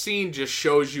whole scene just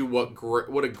shows you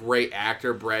what a great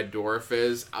actor Brad Dourif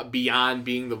is, beyond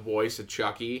being the voice of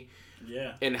Chucky.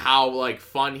 Yeah. And how, like,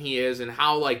 fun he is, and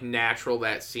how, like, natural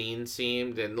that scene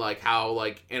seemed, and, like, how,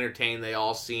 like, entertained they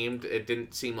all seemed. It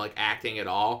didn't seem like acting at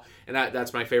all. And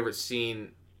that's my favorite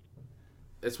scene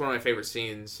it's one of my favorite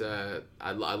scenes.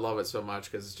 I love it so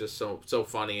much because it's just so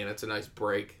funny and it's a nice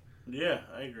break. Yeah,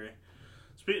 I agree.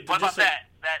 What about that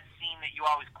scene that you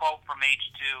always quote from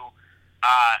H2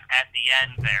 at the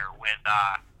end there with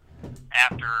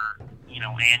after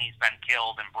Annie's been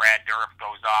killed and Brad Dourif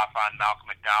goes off on Malcolm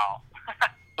McDowell.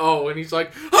 Oh, and he's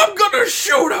like, I'm gonna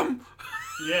shoot him!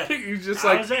 Yeah. He's just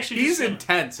he's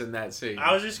intense in that scene.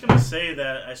 I was just gonna say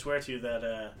that, I swear to you,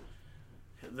 that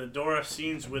the Dourif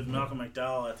scenes with Malcolm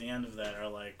McDowell at the end of that are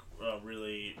like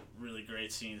really, really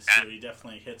great scenes too. He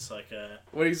definitely hits like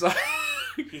what he's like.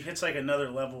 He hits like another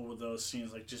level with those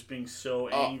scenes, like just being so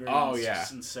angry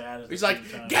and sad. He's like,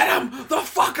 time. Get him the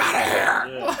fuck out of here!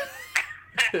 Yeah.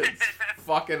 It's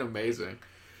fucking amazing.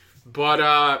 But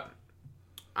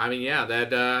I mean, yeah,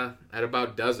 that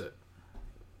about does it.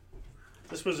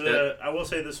 This was I will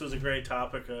say this was a great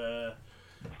topic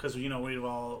because we've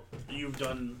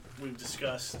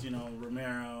discussed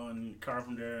Romero and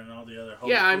Carpenter and all the other.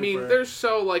 Yeah, I mean, there's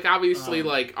so obviously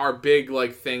our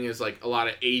big thing is a lot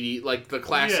of 80s, the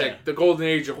classic, the golden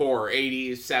age of horror,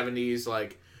 80s,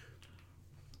 70s,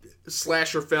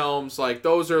 slasher films.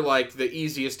 Those are the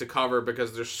easiest to cover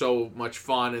because they're so much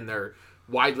fun and they're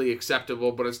widely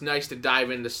acceptable. But it's nice to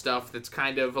dive into stuff that's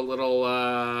kind of a little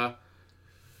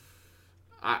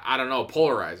I don't know,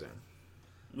 polarizing.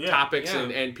 Topics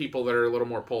and people that are a little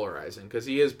more polarizing, because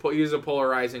he is a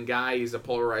polarizing guy. He's a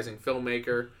polarizing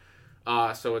filmmaker.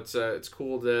 So it's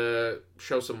cool to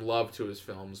show some love to his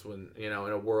films when in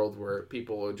a world where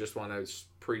people just want to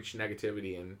preach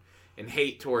negativity and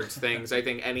hate towards things. I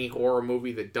think any horror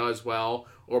movie that does well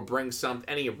or brings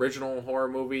any original horror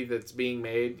movie that's being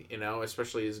made,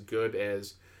 especially as good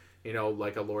as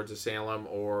like a Lords of Salem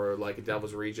or like a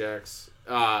Devil's Rejects,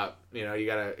 you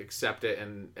gotta accept it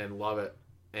and love it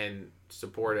and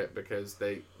support it because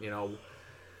they,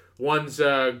 one's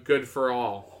good for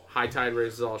all. High tide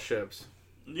raises all ships.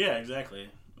 Yeah, exactly.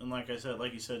 And like you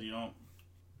said, you don't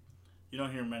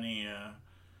hear many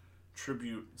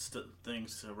tribute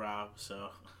things to Rob, so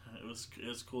it was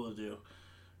cool to do.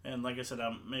 And like I said,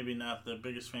 I'm maybe not the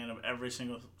biggest fan of every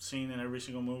single scene in every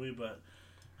single movie, but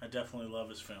I definitely love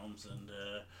his films, and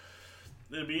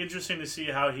it'd be interesting to see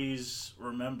how he's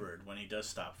remembered when he does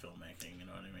stop filmmaking. You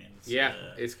know what I mean?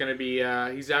 It's going to be.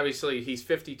 He's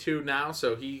 52 now,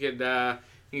 so he could.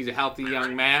 He's a healthy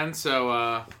young man,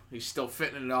 so he's still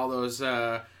fitting into all those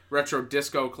retro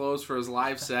disco clothes for his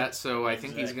live set. So I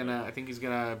think he's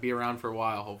gonna be around for a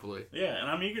while, hopefully. Yeah, and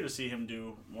I'm eager to see him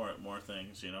do more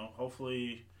things.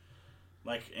 Hopefully.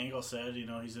 Like Engell said,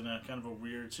 he's in a kind of a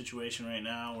weird situation right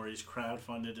now where he's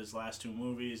crowdfunded his last two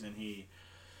movies, and he,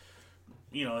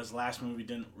 his last movie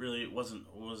was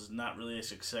not really a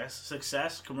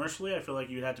success commercially. I feel like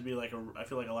you'd have to be I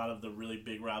feel like a lot of the really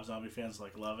big Rob Zombie fans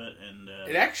love it, and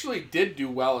it actually did do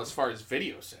well as far as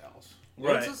video sales.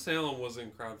 Lords of Salem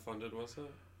wasn't crowdfunded, was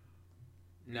it?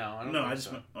 No, I don't. No,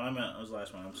 I meant it was the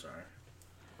last one. I'm sorry.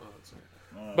 Oh, that's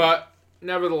okay. But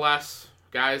nevertheless,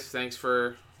 guys, thanks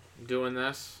for doing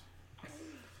this.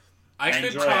 I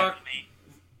could talk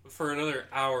for another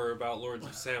hour about Lords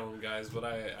of Salem, guys, but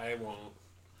I won't.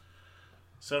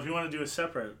 So if you want to do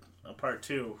a part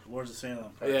 2, Lords of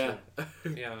Salem, part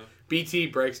 2. Yeah. BT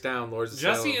breaks down Lords of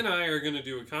Salem. Jesse and I are going to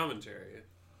do a commentary.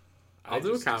 I'll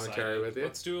do a commentary with you.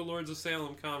 Let's do a Lords of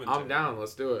Salem commentary. I'm down.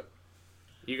 Let's do it.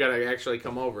 You got to actually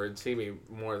come over and see me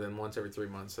more than once every 3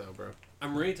 months, though, bro.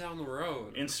 I'm right down the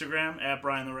road. Instagram,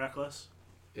 @BrianTheReckless.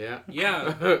 Yeah.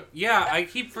 Yeah, I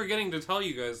keep forgetting to tell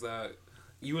you guys that.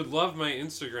 You would love my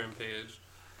Instagram page.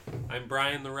 I'm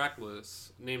Brian the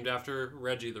Reckless, named after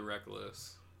Reggie the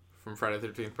Reckless. From Friday the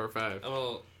 13th Part 5.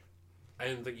 Well, I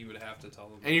didn't think you would have to tell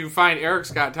them. And you can find Eric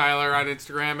Scott Tyler on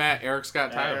Instagram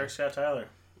 @EricScottTyler. Eric Scott Tyler.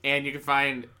 And you can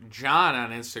find John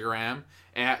on Instagram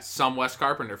 @Some Wes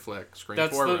Carpenter Flick. Scream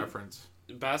 4 reference.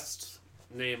 Best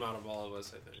name out of all of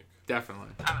us, I think. Definitely.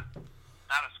 Not a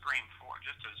Scream 4,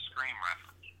 just a Scream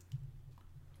reference.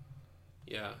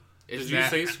 Yeah. Did you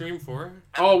say Scream 4?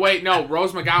 Oh, wait, no.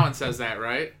 Rose McGowan says that,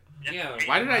 right? Yeah.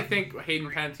 Why did I think Hayden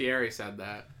Panettiere said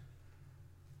that?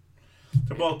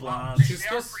 They're both blondes. She's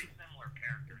supposed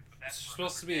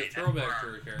to be a throwback to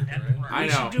her character, right? I know.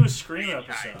 We should do a Scream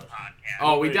episode.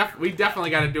 Oh, we definitely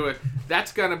got to do it.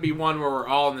 That's going to be one where we're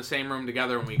all in the same room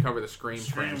together when we cover the Scream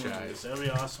franchise. Movies. That'd be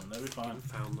awesome. That'd be fun.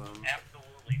 Found them.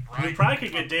 Absolutely. We probably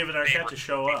could get David Arquette to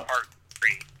show up. Part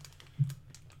 3.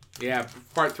 Yeah,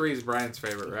 Part 3 is Brian's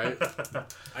favorite, right?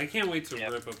 I can't wait to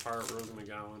rip apart Rose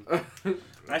McGowan.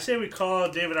 I say we call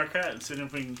David Arquette and see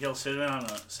if he'll sit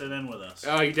in with us.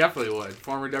 Oh, he definitely would.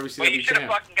 Former WCW champ. Well, you should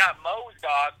have fucking got Moe's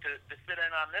dog to sit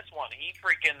in on this one. He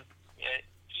freaking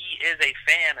he is a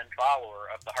fan and follower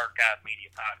of the Heart God Media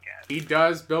podcast. He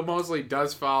does. Bill Mosley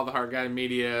does follow the Heart Guide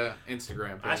Media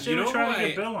Instagram I page. should try to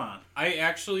get Bill on. I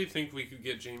actually think we could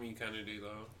get Jamie Kennedy,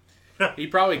 though. He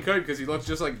probably could because he looks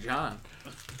just like John.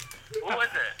 Who is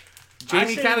it?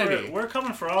 Jamie Kennedy. We're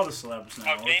coming for all the celebs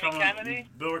now. Oh, Jamie Kennedy?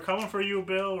 Bill, we're coming for you,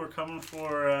 Bill. We're coming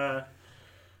for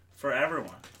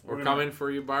everyone. We're coming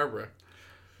for you, Barbara.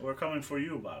 We're coming for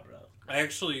you, Barbara. I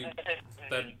actually,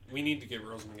 we need to get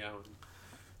Rose McGowan.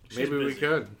 Maybe we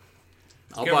could.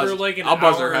 I'll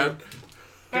buzz her head.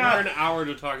 Give her an hour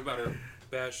to talk about her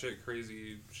batshit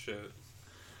crazy shit.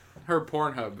 Her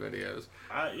Pornhub videos.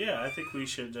 Yeah, I think we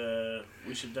should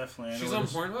definitely. She's on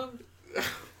Pornhub?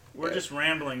 We're just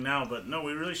rambling now, but no,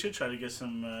 we really should try to get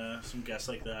some guests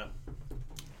like that.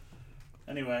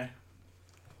 Anyway.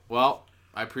 Well,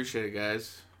 I appreciate it,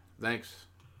 guys. Thanks.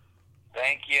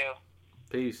 Thank you.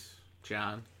 Peace,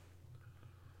 John.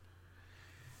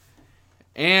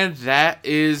 And that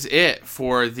is it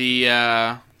for the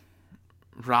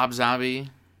Rob Zombie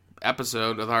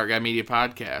episode of the Heart Guy Media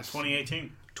Podcast.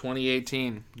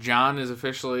 2018. John is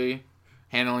officially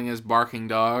handling his barking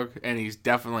dog, and he's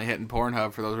definitely hitting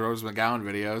Pornhub for those Rose McGowan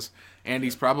videos. And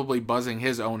he's probably buzzing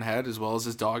his own head as well as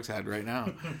his dog's head right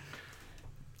now.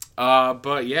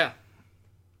 But yeah.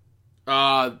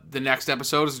 The next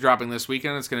episode is dropping this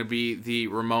weekend. It's going to be the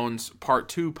Ramones Part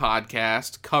 2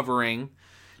 podcast covering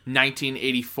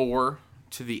 1984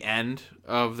 to the end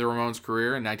of the Ramones'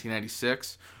 career in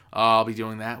 1996. I'll be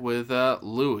doing that with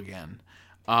Lou again,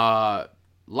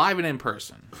 live and in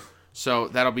person. So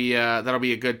that'll be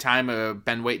a good time. I've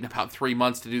been waiting about 3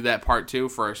 months to do that Part 2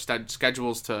 for our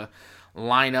schedules to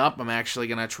line up. I'm actually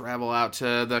going to travel out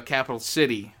to the capital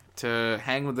city to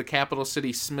hang with the Capital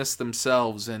City Smiths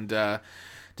themselves and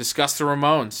discuss the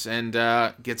Ramones and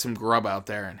get some grub out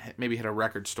there and maybe hit a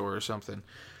record store or something.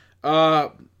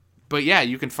 But yeah,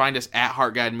 you can find us at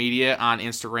Heart Guide Media on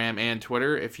Instagram and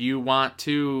Twitter. If you want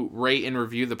to rate and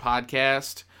review the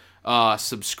podcast,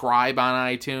 subscribe on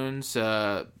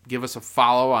iTunes, give us a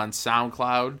follow on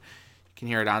SoundCloud. You can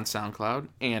hear it on SoundCloud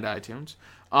and iTunes.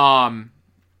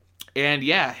 And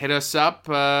yeah, hit us up.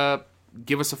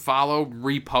 Give us a follow,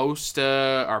 repost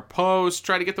our posts,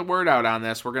 try to get the word out on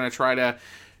this. We're going to try to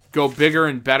go bigger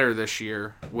and better this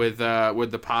year with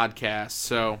the podcast.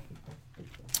 So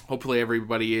hopefully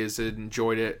everybody has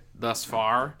enjoyed it thus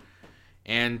far.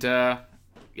 And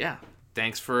yeah,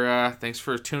 thanks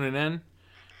for tuning in.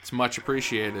 It's much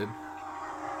appreciated.